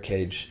my rib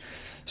cage,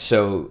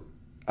 so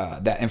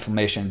that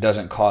inflammation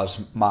doesn't cause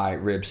my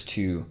ribs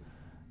to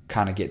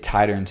kind of get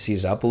tighter and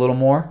seize up a little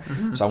more.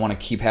 So I want to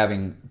keep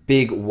having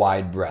big,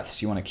 wide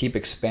breaths. You want to keep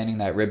expanding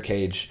that rib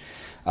cage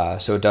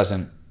so it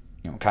doesn't,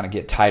 kind of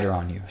get tighter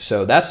on you.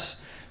 So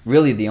that's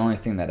really the only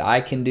thing that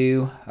I can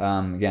do.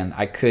 Again,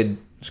 I could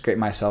scrape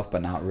myself,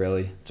 but not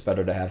really. It's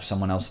better to have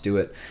someone else do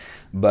it.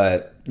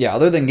 But yeah,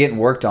 other than getting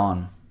worked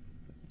on,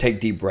 take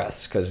deep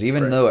breaths, because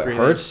even though it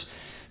hurts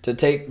to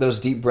take those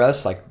deep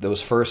breaths, like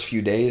those first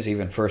few days,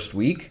 even first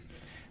week,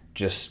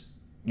 just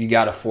you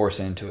got to force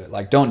into it.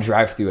 Like, don't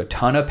drive through a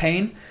ton of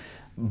pain,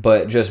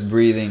 but just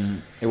breathing,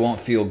 it won't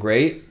feel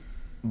great,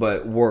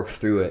 but work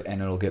through it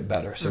and it'll get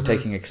better. So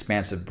taking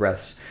expansive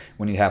breaths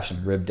when you have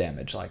some rib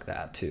damage like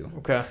that too.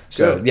 Okay.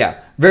 So good.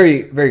 Yeah,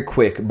 very, very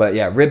quick. But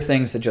yeah, rib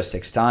things, it just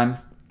takes time.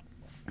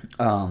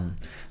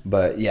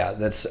 But yeah,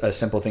 that's a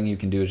simple thing you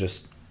can do, is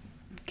just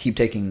keep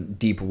taking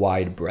deep,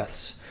 wide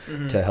breaths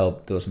to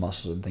help those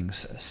muscles and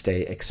things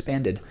stay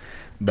expanded.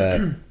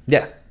 But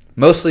yeah,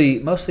 mostly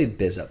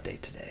biz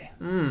update today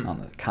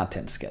on the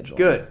content schedule.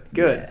 Good.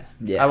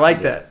 Yeah, I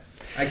like that.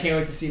 I can't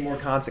wait to see more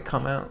content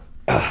come out.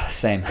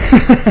 Same.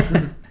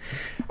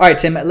 All right,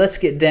 Tim, let's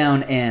get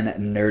down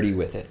and nerdy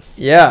with it.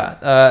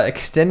 Yeah,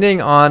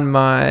 extending on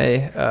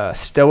my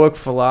Stoic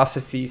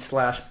philosophy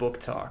 / book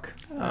talk.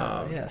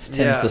 Yes,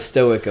 Tim's the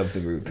Stoic of the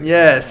group.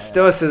 Yes,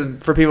 Stoicism,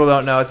 for people who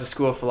don't know, is a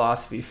school of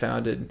philosophy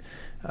founded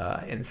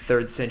in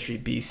 3rd century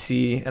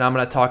BC, and I'm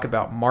going to talk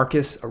about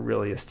Marcus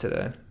Aurelius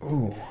today.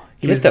 Ooh,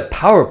 he has the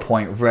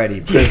PowerPoint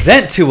ready.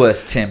 Present to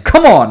us, Tim.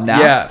 Come on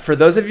now. Yeah, for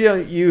those of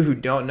you who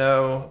don't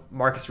know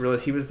Marcus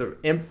Aurelius, he was the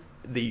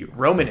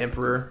Roman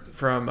emperor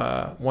from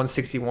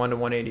 161 to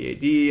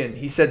 180 AD, and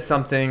he said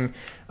something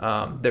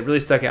that really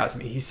stuck out to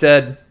me. He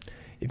said,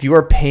 "If you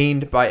are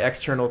pained by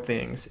external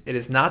things, it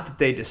is not that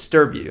they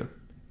disturb you,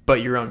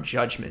 but your own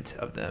judgment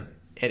of them.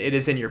 And it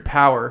is in your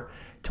power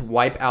to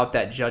wipe out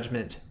that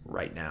judgment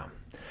right now."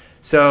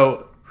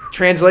 So,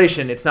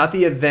 translation, it's not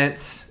the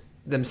events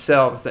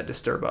themselves that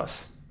disturb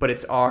us, but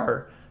it's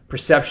our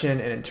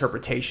perception and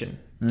interpretation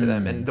to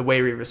them and the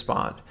way we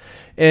respond.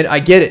 And I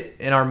get it.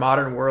 In our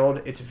modern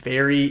world, it's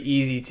very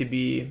easy to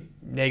be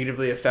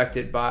negatively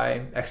affected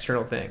by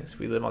external things.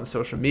 We live on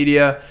social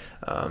media.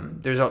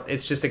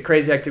 It's just a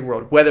crazy hectic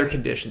world. Weather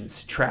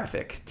conditions,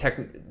 traffic,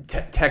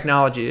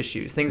 technology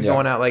issues, things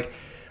going out, like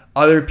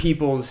other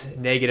people's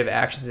negative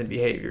actions and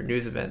behavior,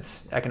 news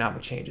events,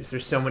 economic changes.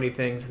 There's so many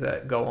things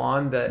that go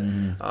on that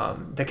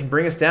that can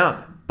bring us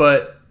down.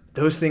 But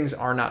those things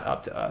are not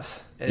up to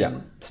us.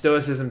 And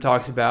Stoicism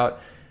talks about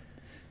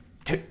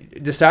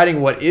deciding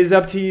what is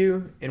up to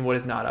you and what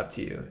is not up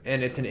to you.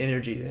 And it's an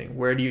energy thing.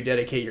 Where do you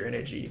dedicate your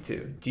energy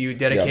to? Do you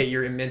dedicate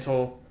your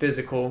mental,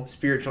 physical,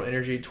 spiritual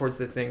energy towards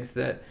the things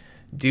that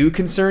do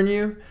concern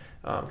you?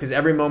 Because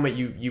every moment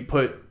you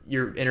put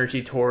your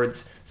energy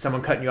towards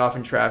someone cutting you off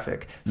in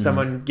traffic,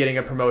 someone getting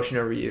a promotion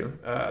over you,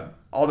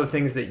 all the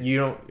things that you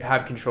don't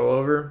have control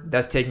over,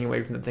 that's taking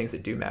away from the things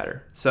that do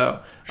matter.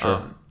 So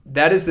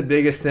that is the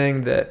biggest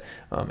thing that,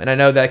 and I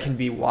know that can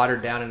be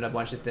watered down in a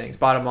bunch of things.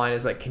 Bottom line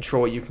is, like,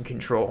 control what you can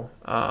control.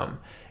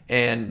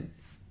 And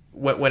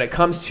when it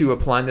comes to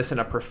applying this in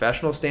a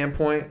professional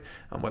standpoint,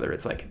 whether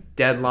it's like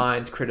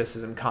deadlines,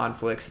 criticism,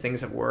 conflicts,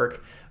 things at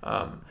work,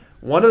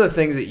 one of the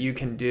things that you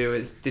can do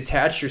is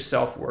detach your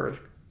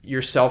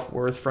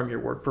self-worth from your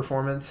work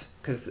performance.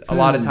 Because a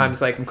lot of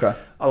times, like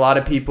a lot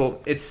of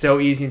people, it's so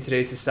easy in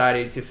today's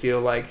society to feel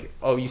like,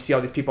 oh, you see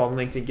all these people on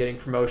LinkedIn getting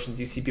promotions,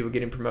 you see people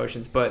getting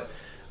promotions, but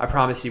I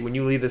promise you, when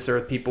you leave this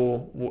earth,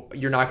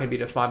 you're not going to be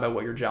defined by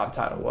what your job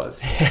title was.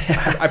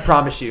 I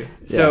promise you.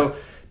 Yeah. So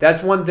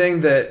that's one thing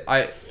that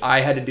I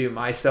had to do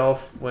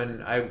myself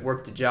when I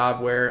worked a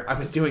job where I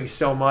was doing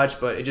so much,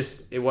 but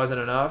it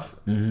wasn't enough.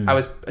 I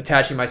was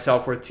attaching my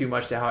self-worth too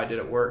much to how I did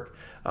at work.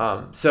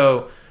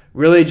 So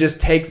really just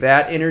take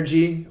that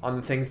energy on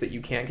the things that you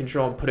can't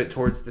control and put it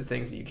towards the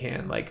things that you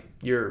can, like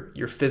your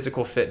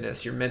physical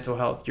fitness, your mental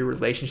health, your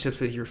relationships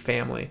with your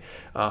family.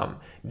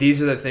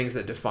 These are the things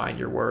that define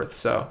your worth.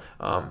 So,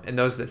 and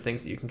those are the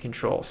things that you can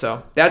control.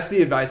 So that's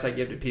the advice I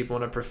give to people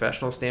in a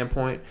professional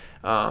standpoint.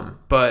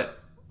 But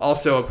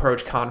also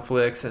approach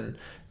conflicts and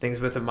things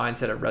with a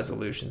mindset of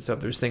resolution. So if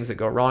there's things that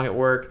go wrong at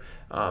work,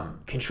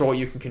 control what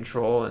you can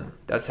control, and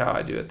that's how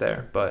I do it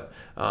there. But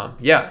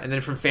yeah, and then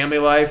from family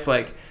life,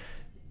 like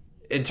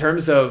in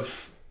terms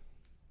of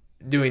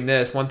doing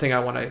this, one thing I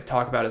want to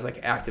talk about is like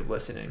active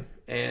listening.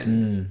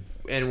 And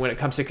when it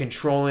comes to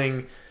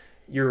controlling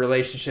your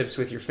relationships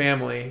with your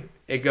family,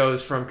 it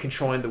goes from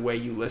controlling the way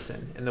you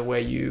listen and the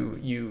way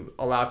you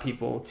allow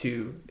people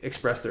to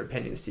express their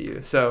opinions to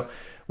you. So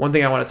one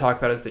thing I want to talk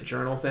about is the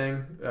journal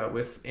thing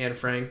with Anne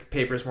Frank,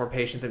 paper is more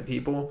patient than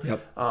people.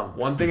 Yep.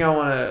 One thing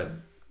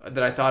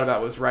that I thought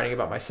about was writing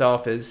about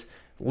myself is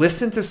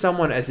listen to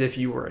someone as if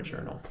you were a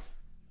journal.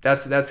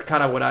 That's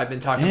kind of what I've been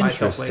talking to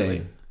myself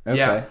lately.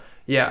 Okay.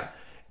 Yeah.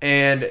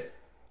 And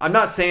I'm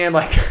not saying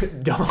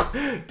like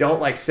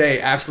don't like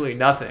say absolutely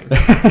nothing.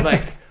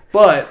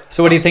 But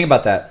so what do you think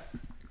about that?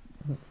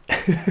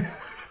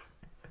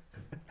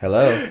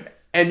 Hello.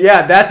 And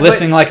yeah, that's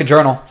listening like a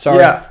journal. Sorry.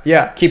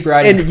 Yeah. Keep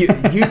writing.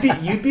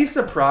 And you'd be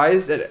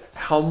surprised at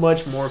how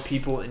much more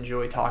people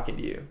enjoy talking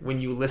to you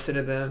when you listen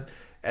to them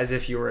as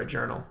if you were a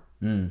journal.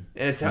 And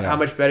it's how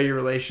much better your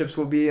relationships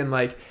will be. And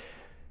like,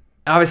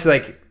 obviously,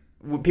 like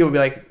people will be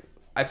like,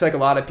 I feel like a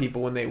lot of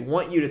people, when they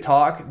want you to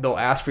talk, they'll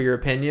ask for your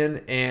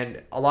opinion.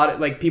 And a lot of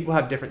like people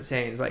have different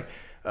sayings. Like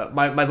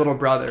my little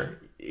brother,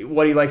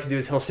 what he likes to do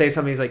is he'll say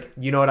something. He's like,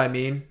 you know what I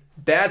mean?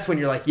 That's when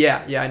you're like,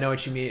 yeah, I know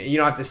what you mean. And you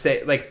don't have to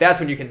say, like, that's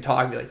when you can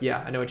talk and be like,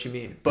 yeah, I know what you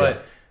mean.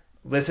 But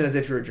listen as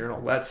if you're a journal.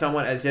 Let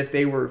someone as if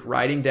they were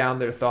writing down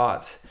their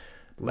thoughts.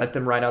 Let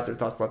them write out their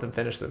thoughts. Let them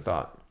finish their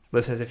thought.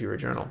 Listen as if you were a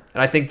journal.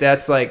 And I think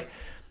that's like,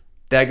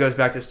 that goes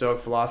back to Stoic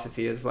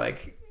philosophy is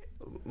like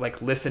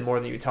listen more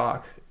than you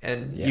talk.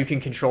 And you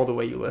can control the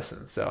way you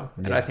listen. So,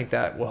 and I think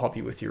that will help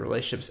you with your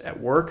relationships at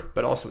work,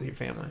 but also with your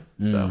family.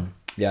 So,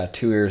 yeah,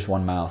 2 ears,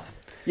 1 mouth.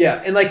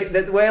 Yeah. And like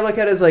the way I look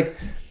at it is like,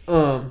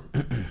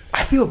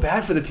 I feel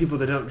bad for the people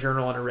that don't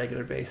journal on a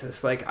regular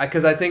basis. Like,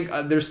 because I think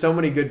there's so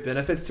many good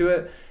benefits to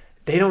it.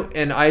 They don't,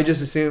 and I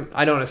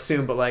don't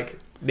assume, but like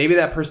maybe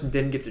that person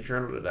didn't get to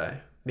journal today.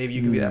 Maybe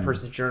you can be that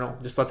person's journal.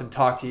 Just let them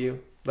talk to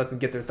you. Let them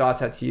get their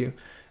thoughts out to you.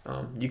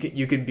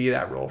 You could be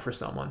that role for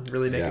someone.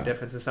 Really make a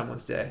difference in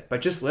someone's day by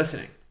just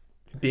listening,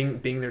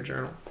 being their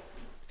journal.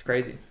 It's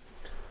crazy.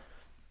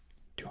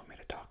 Do you want me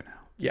to talk now?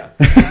 Yeah.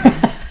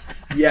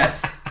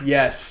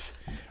 Yes.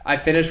 I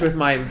finished with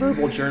my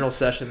verbal journal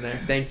session there.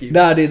 Thank you.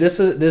 No, dude, this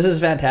is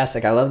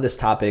fantastic. I love this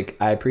topic.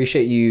 I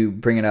appreciate you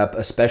bringing up,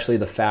 especially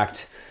the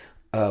fact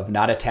of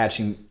not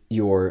attaching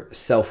your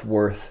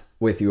self-worth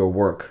with your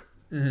work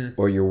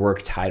or your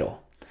work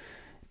title.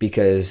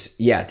 Because,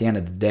 at the end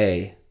of the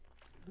day,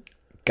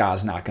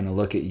 God's not going to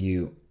look at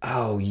you.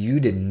 Oh, you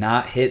did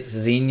not hit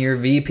senior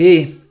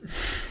VP.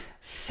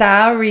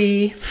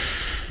 Sorry.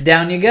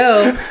 Down you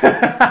go.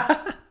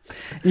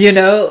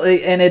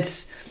 And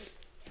it's...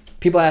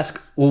 People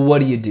ask, well, what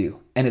do you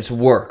do? And it's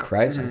work,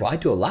 right? It's like, well, I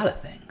do a lot of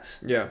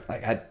things. Yeah.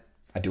 Like,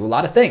 I do a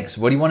lot of things.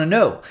 What do you want to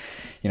know?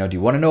 Do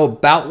you want to know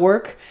about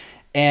work?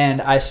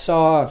 And I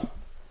saw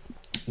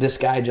this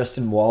guy,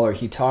 Justin Waller,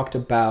 he talked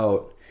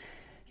about,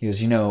 he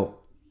goes,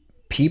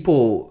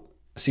 people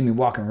see me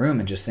walk in a room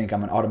and just think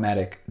I'm an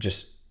automatic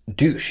just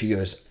douche. He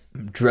goes,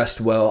 I'm dressed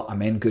well.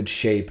 I'm in good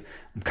shape.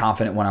 I'm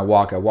confident when I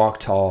walk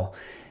tall,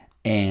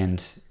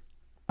 and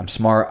I'm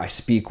smart. I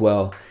speak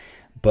well.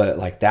 But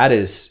like that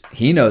is,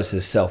 he knows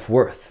his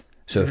self-worth.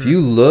 So if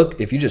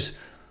you just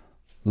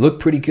look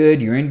pretty good,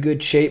 you're in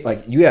good shape,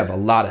 like you have a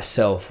lot of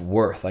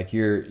self-worth. Like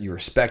you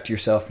respect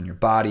yourself and your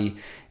body.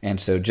 And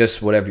so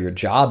just whatever your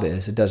job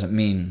is, it doesn't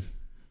mean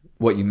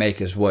what you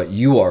make is what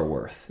you are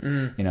worth.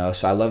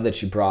 So I love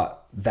that you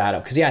brought that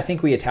up. Because I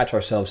think we attach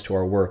ourselves to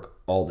our work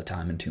all the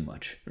time and too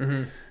much.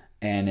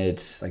 And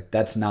it's like,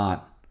 that's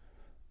not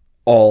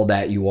all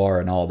that you are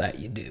and all that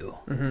you do.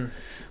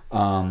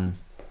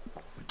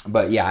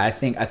 But I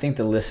think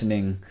the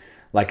listening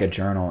like a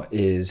journal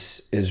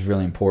is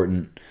really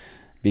important,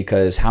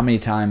 because how many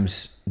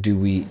times do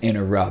we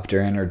interrupt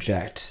or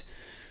interject?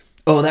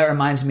 Oh, that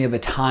reminds me of a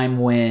time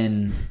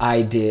when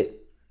I did.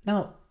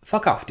 No,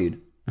 fuck off, dude.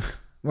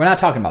 We're not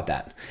talking about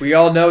that. We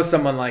all know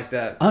someone like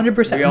that.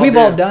 100%. We've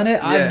all done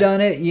it. I've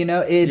done it.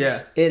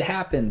 It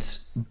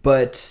happens.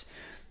 But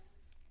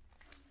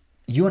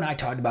you and I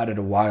talked about it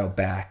a while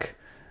back,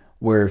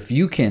 where if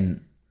you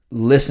can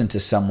listen to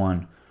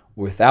someone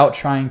without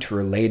trying to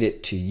relate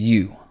it to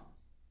you,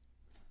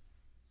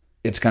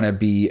 it's going to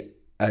be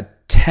a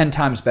 10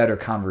 times better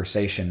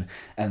conversation,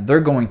 and they're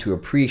going to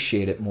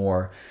appreciate it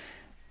more,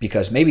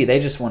 because maybe they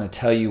just want to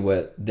tell you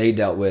what they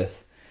dealt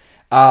with.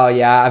 Oh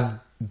yeah,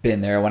 I've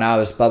been there when I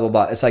was blah, blah,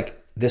 blah. It's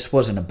like, this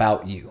wasn't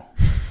about you.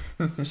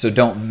 So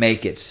don't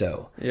make it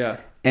so. Yeah.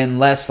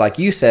 Unless, like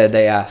you said,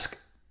 they ask,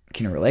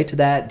 can you relate to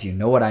that? Do you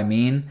know what I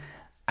mean?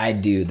 I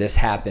do. This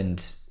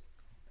happened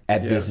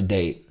at this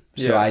date.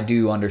 So Yeah. I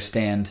do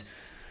understand.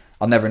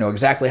 I'll never know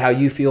exactly how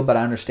you feel, but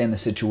I understand the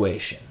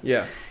situation.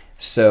 Yeah.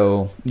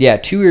 So, yeah,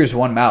 2 ears,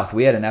 one mouth.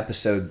 We had an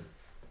episode,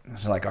 it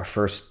was like our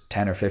first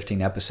 10 or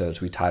 15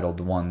 episodes, we titled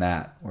one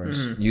that,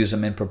 whereas use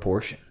them in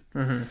proportion.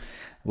 Mm-hmm.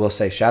 We'll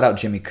say, shout out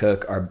Jimmy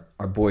Cook,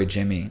 our boy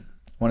Jimmy,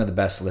 one of the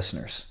best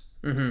listeners.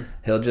 Mm-hmm.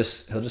 He'll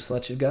just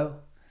let you go.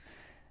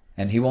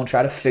 And he won't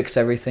try to fix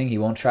everything. He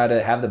won't try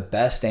to have the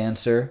best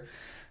answer.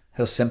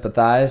 He'll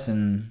sympathize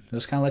and he'll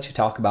just kind of let you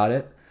talk about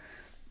it.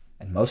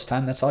 And most of the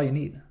time, that's all you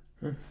need.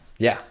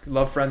 Yeah.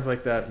 Love friends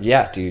like that.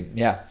 Yeah, dude.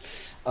 Yeah.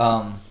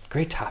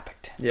 Great topic,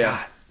 Tim. Yeah.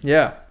 God.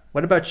 Yeah.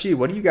 What about you?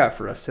 What do you got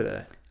for us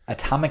today?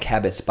 Atomic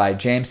Habits by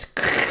James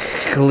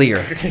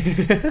Clear.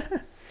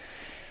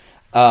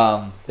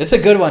 It's a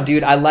good one,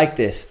 dude. I like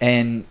this.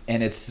 And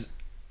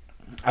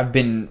I've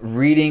been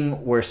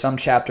reading where some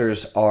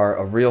chapters are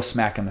a real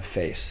smack in the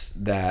face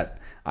that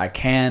I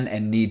can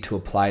and need to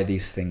apply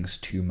these things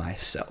to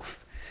myself.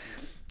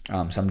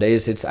 Some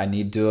days I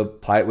need to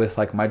apply it with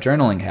like my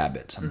journaling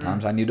habit.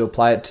 Sometimes I need to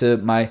apply it to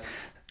my,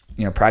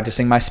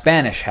 practicing my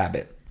Spanish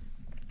habit.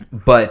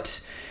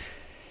 But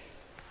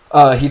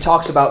he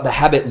talks about the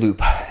habit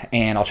loop,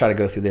 and I'll try to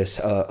go through this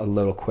a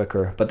little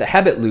quicker. But the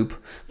habit loop,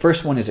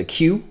 first one is a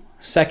cue,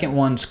 second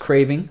one's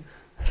craving,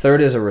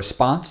 third is a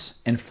response,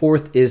 and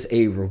fourth is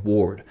a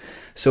reward.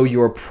 So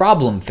your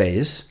problem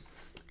phase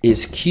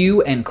is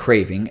cue and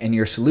craving, and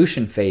your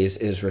solution phase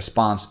is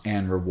response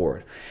and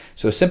reward.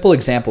 So a simple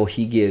example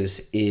he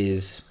gives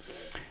is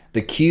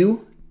the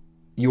cue,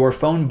 your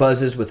phone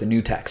buzzes with a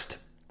new text.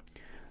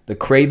 The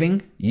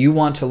craving, you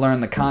want to learn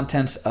the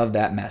contents of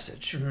that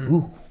message.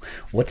 Ooh,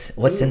 what's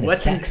in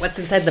this text? What's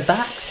inside the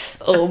box?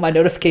 Oh, my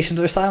notifications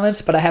are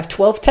silenced, but I have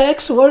 12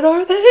 texts. What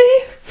are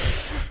they?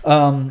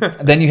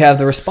 Then you have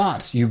the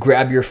response. You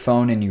grab your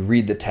phone and you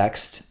read the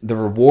text. The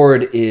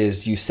reward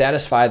is you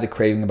satisfy the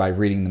craving by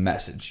reading the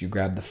message. You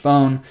grab the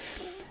phone,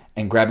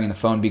 and grabbing the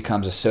phone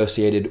becomes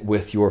associated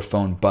with your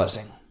phone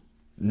buzzing.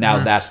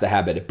 Now that's the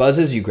habit. It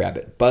buzzes, you grab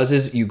it.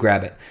 Buzzes, you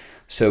grab it.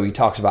 So he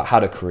talks about how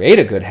to create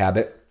a good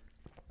habit.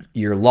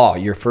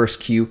 Your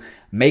first cue,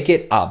 make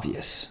it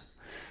obvious.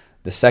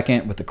 The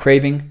second, with the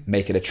craving,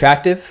 make it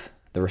attractive.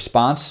 The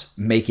response,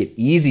 make it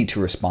easy to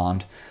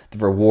respond. The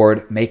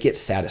reward, make it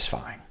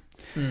satisfying.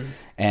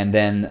 And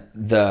then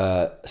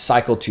the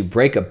cycle to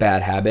break a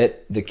bad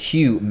habit, the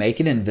cue, make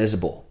it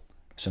invisible.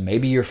 So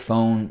maybe your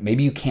phone,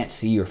 maybe you can't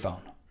see your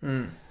phone.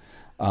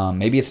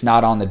 Maybe it's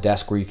not on the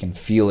desk where you can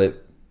feel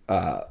it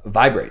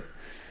vibrate.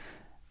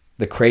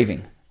 The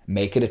craving,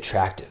 make it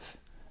attractive.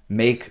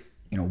 Make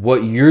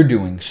what you're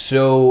doing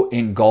so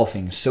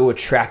engulfing, so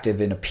attractive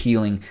and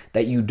appealing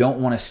that you don't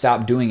want to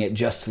stop doing it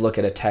just to look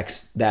at a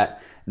text that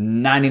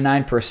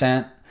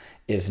 99%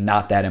 is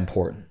not that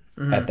important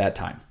at that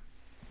time.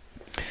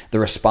 The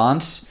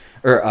response,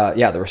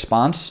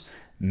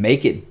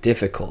 make it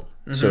difficult.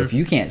 So if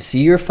you can't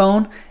see your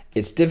phone,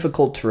 it's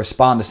difficult to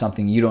respond to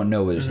something you don't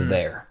know is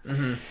there.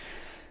 And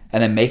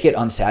then make it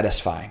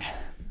unsatisfying.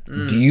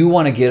 Do you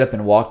want to get up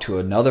and walk to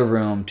another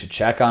room to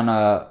check on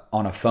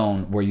a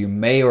phone where you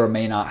may or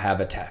may not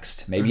have a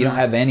text? Maybe you don't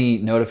have any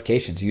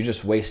notifications. You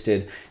just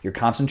wasted your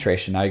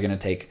concentration. Now you're going to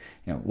take,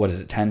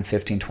 10,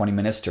 15, 20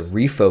 minutes to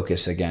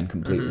refocus again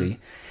completely.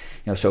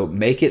 So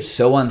make it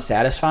so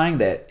unsatisfying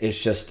that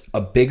it's just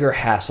a bigger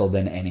hassle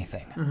than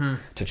anything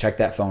to check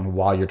that phone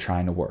while you're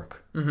trying to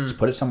work. Just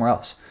put it somewhere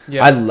else.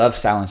 Yeah. I love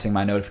silencing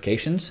my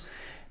notifications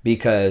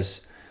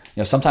because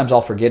sometimes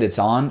I'll forget it's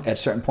on at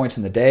certain points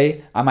in the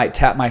day. I might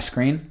tap my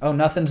screen. Oh,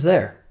 nothing's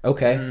there.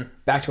 Okay,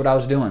 back to what I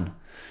was doing.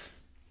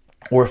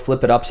 Or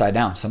flip it upside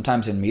down.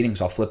 Sometimes in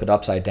meetings, I'll flip it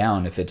upside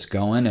down. If it's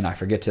going and I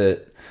forget to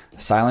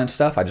silence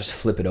stuff, I just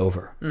flip it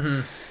over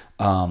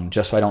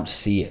just so I don't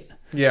see it.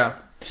 Yeah.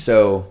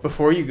 So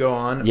before you go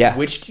on,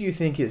 which do you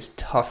think is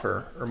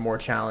tougher or more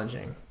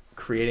challenging,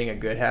 creating a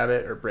good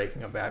habit or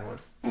breaking a bad one?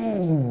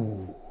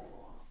 Ooh.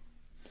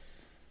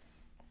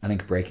 I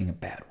think breaking a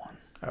bad one.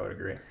 I would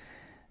agree.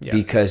 Yeah.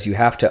 Because you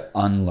have to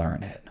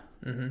unlearn it.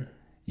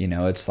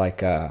 It's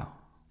like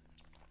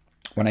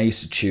when I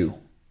used to chew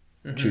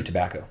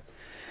tobacco.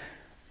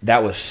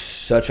 That was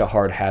such a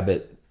hard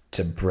habit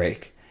to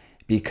break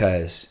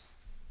because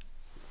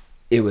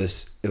it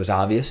was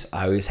obvious.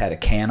 I always had a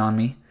can on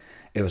me.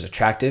 It was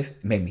attractive.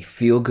 It made me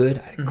feel good.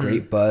 I had a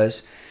great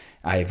buzz.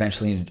 I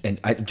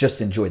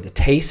just enjoyed the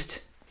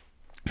taste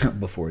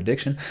before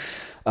addiction.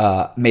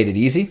 Made it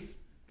easy.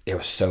 It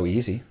was so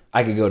easy.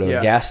 I could go to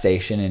a gas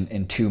station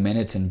in 2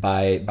 minutes and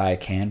buy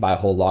a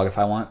whole log if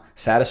I want.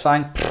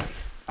 Satisfying?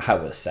 I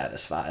was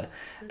satisfied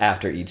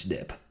after each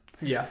dip.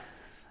 Yeah.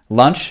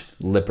 Lunch,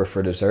 lipper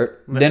for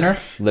dessert. Dinner,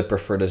 lipper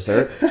for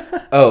dessert.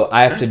 Oh,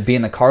 I have to be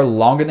in the car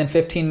longer than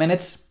 15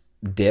 minutes?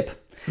 Dip.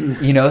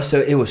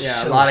 So it was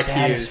so a lot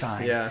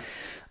satisfying. Of cues.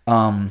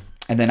 Yeah.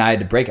 And then I had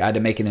to break it. I had to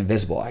make it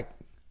invisible.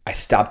 I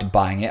stopped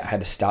buying it. I had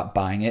to stop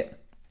buying it.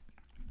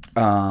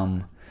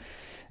 And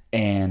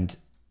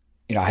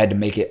I had to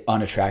make it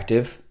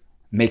unattractive,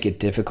 make it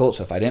difficult.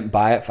 So if I didn't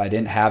buy it, if I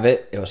didn't have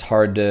it, it was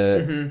hard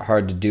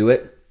to do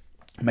it,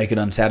 make it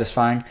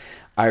unsatisfying.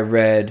 I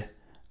read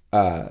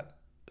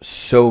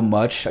so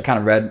much. I kind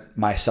of read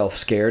myself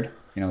scared.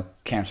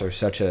 Camps are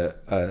such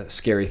a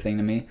scary thing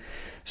to me.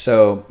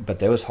 So, but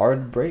that was hard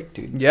to break,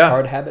 dude. Yeah.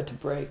 Hard habit to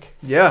break.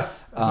 Yeah,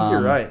 I think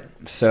you're right.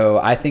 So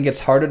I think it's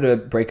harder to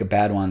break a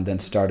bad one than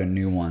start a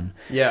new one.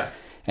 Yeah.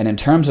 And in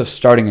terms of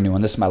starting a new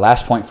one, this is my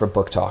last point for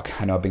book talk.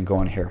 I know I've been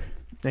going here.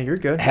 No, you're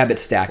good. Habit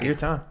stacking. Take your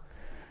time.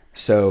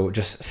 So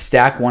just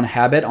stack one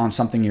habit on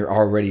something you're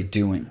already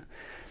doing.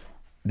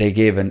 They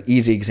gave an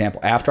easy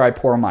example. After I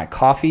pour my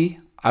coffee,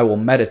 I will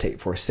meditate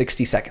for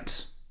 60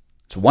 seconds.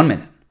 It's 1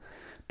 minute.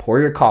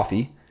 Pour your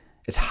coffee.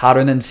 It's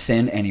hotter than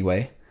sin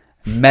anyway.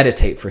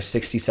 Meditate for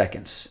 60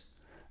 seconds.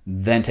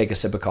 Then take a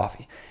sip of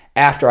coffee.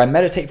 After I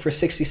meditate for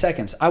 60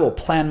 seconds, I will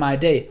plan my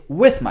day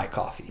with my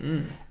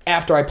coffee.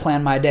 After I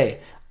plan my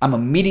day, I'm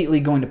immediately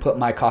going to put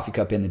my coffee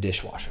cup in the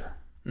dishwasher.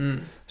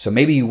 So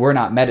maybe you were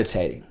not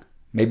meditating.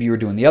 Maybe you were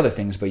doing the other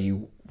things, but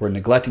you were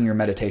neglecting your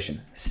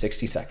meditation.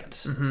 60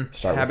 seconds.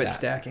 Start Habit with that.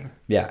 stacking.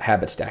 Yeah,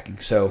 habit stacking.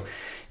 So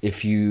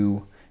if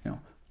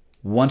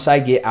once I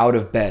get out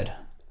of bed,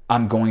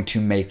 I'm going to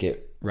make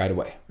it right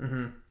away.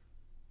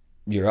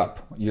 You're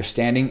up. You're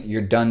standing.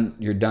 You're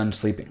done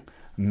sleeping.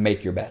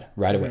 Make your bed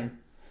right away.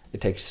 It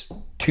takes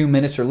 2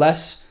 minutes or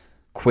less.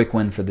 Quick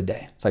win for the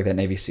day. It's like that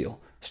Navy SEAL.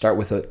 Start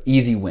with an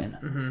easy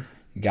win.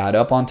 You got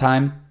up on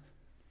time.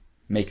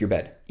 Make your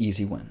bed.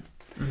 Easy win.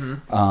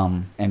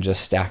 And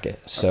just stack it.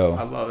 So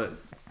I love it.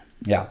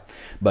 Yeah.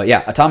 But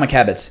yeah, Atomic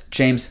Habits.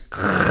 James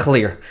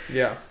Clear.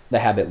 Yeah. The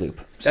habit loop.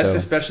 That's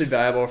especially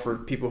valuable for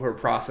people who are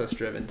process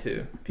driven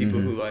too. People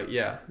who I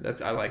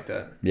like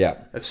that. Yeah.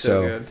 That's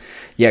so good.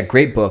 Yeah,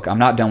 great book. I'm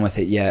not done with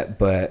it yet,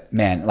 but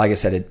man, like I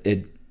said,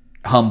 it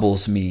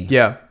humbles me.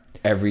 Yeah.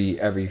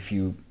 Every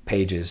few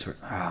pages.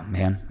 Oh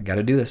man, I got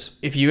to do this.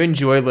 If you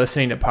enjoy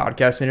listening to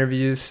podcast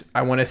interviews,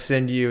 I want to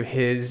send you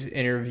his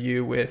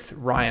interview with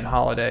Ryan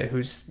Holiday,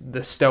 who's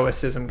the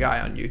Stoicism guy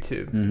on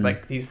YouTube.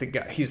 Like he's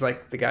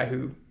like the guy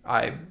who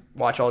I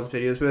watch all his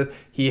videos with.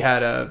 He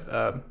had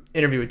a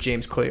interview with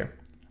James Clear.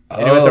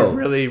 And it was a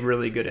really,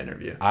 really good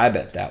interview. I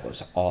bet that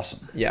was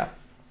awesome. Yeah.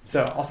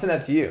 So I'll send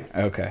that to you.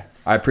 Okay.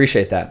 I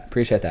appreciate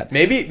that.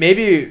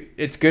 Maybe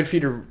it's good for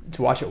you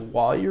to watch it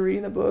while you're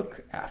reading the book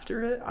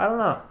after it. I don't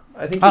know.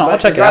 I think I'll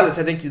check it out.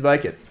 I think you'd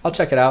like it. I'll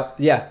check it out.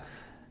 Yeah.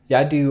 Yeah,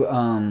 I do.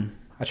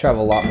 I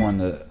travel a lot more in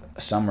the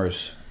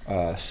summers,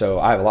 so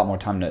I have a lot more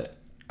time to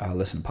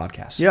listen to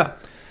podcasts. Yeah.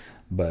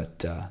 But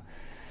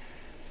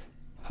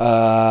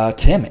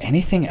Tim,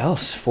 anything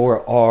else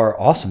for our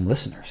awesome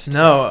listeners?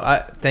 No,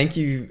 thank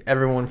you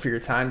everyone for your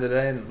time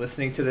today and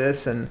listening to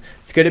this, and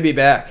it's good to be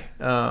back.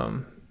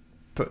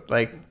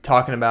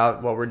 Talking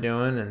about what we're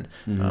doing, and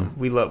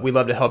we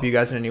love to help you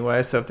guys in any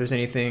way. So if there's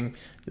anything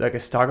you'd like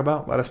us to talk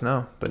about, let us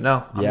know. But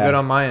no, I'm good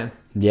on my end.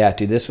 Yeah,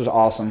 dude, this was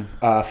awesome.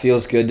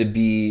 Feels good to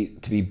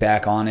be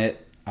back on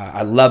it.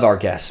 I love our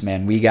guests,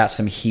 man. We got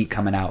some heat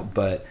coming out,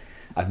 but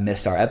I've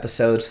missed our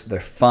episodes. They're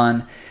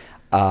fun.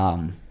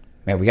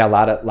 Man, we got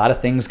a lot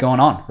of things going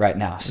on right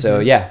now. So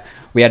yeah,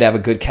 we had to have a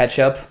good catch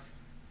up.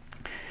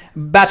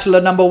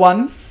 Bachelor number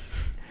 1.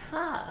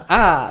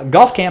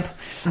 Golf camp.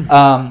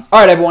 All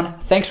right, everyone.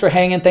 Thanks for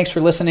hanging. Thanks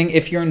for listening.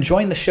 If you're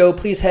enjoying the show,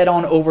 please head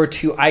on over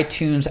to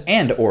iTunes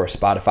and or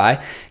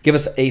Spotify. Give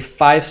us a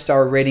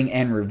 5-star rating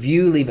and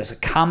review. Leave us a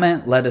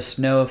comment. Let us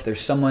know if there's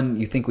someone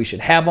you think we should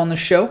have on the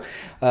show.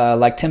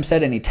 Like Tim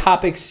said, any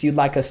topics you'd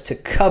like us to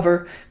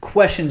cover,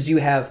 questions you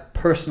have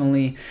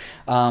personally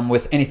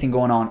with anything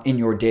going on in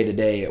your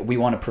day-to-day. We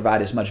want to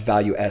provide as much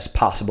value as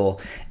possible.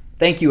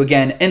 Thank you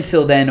again.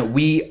 Until then,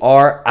 we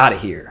are out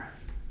of here.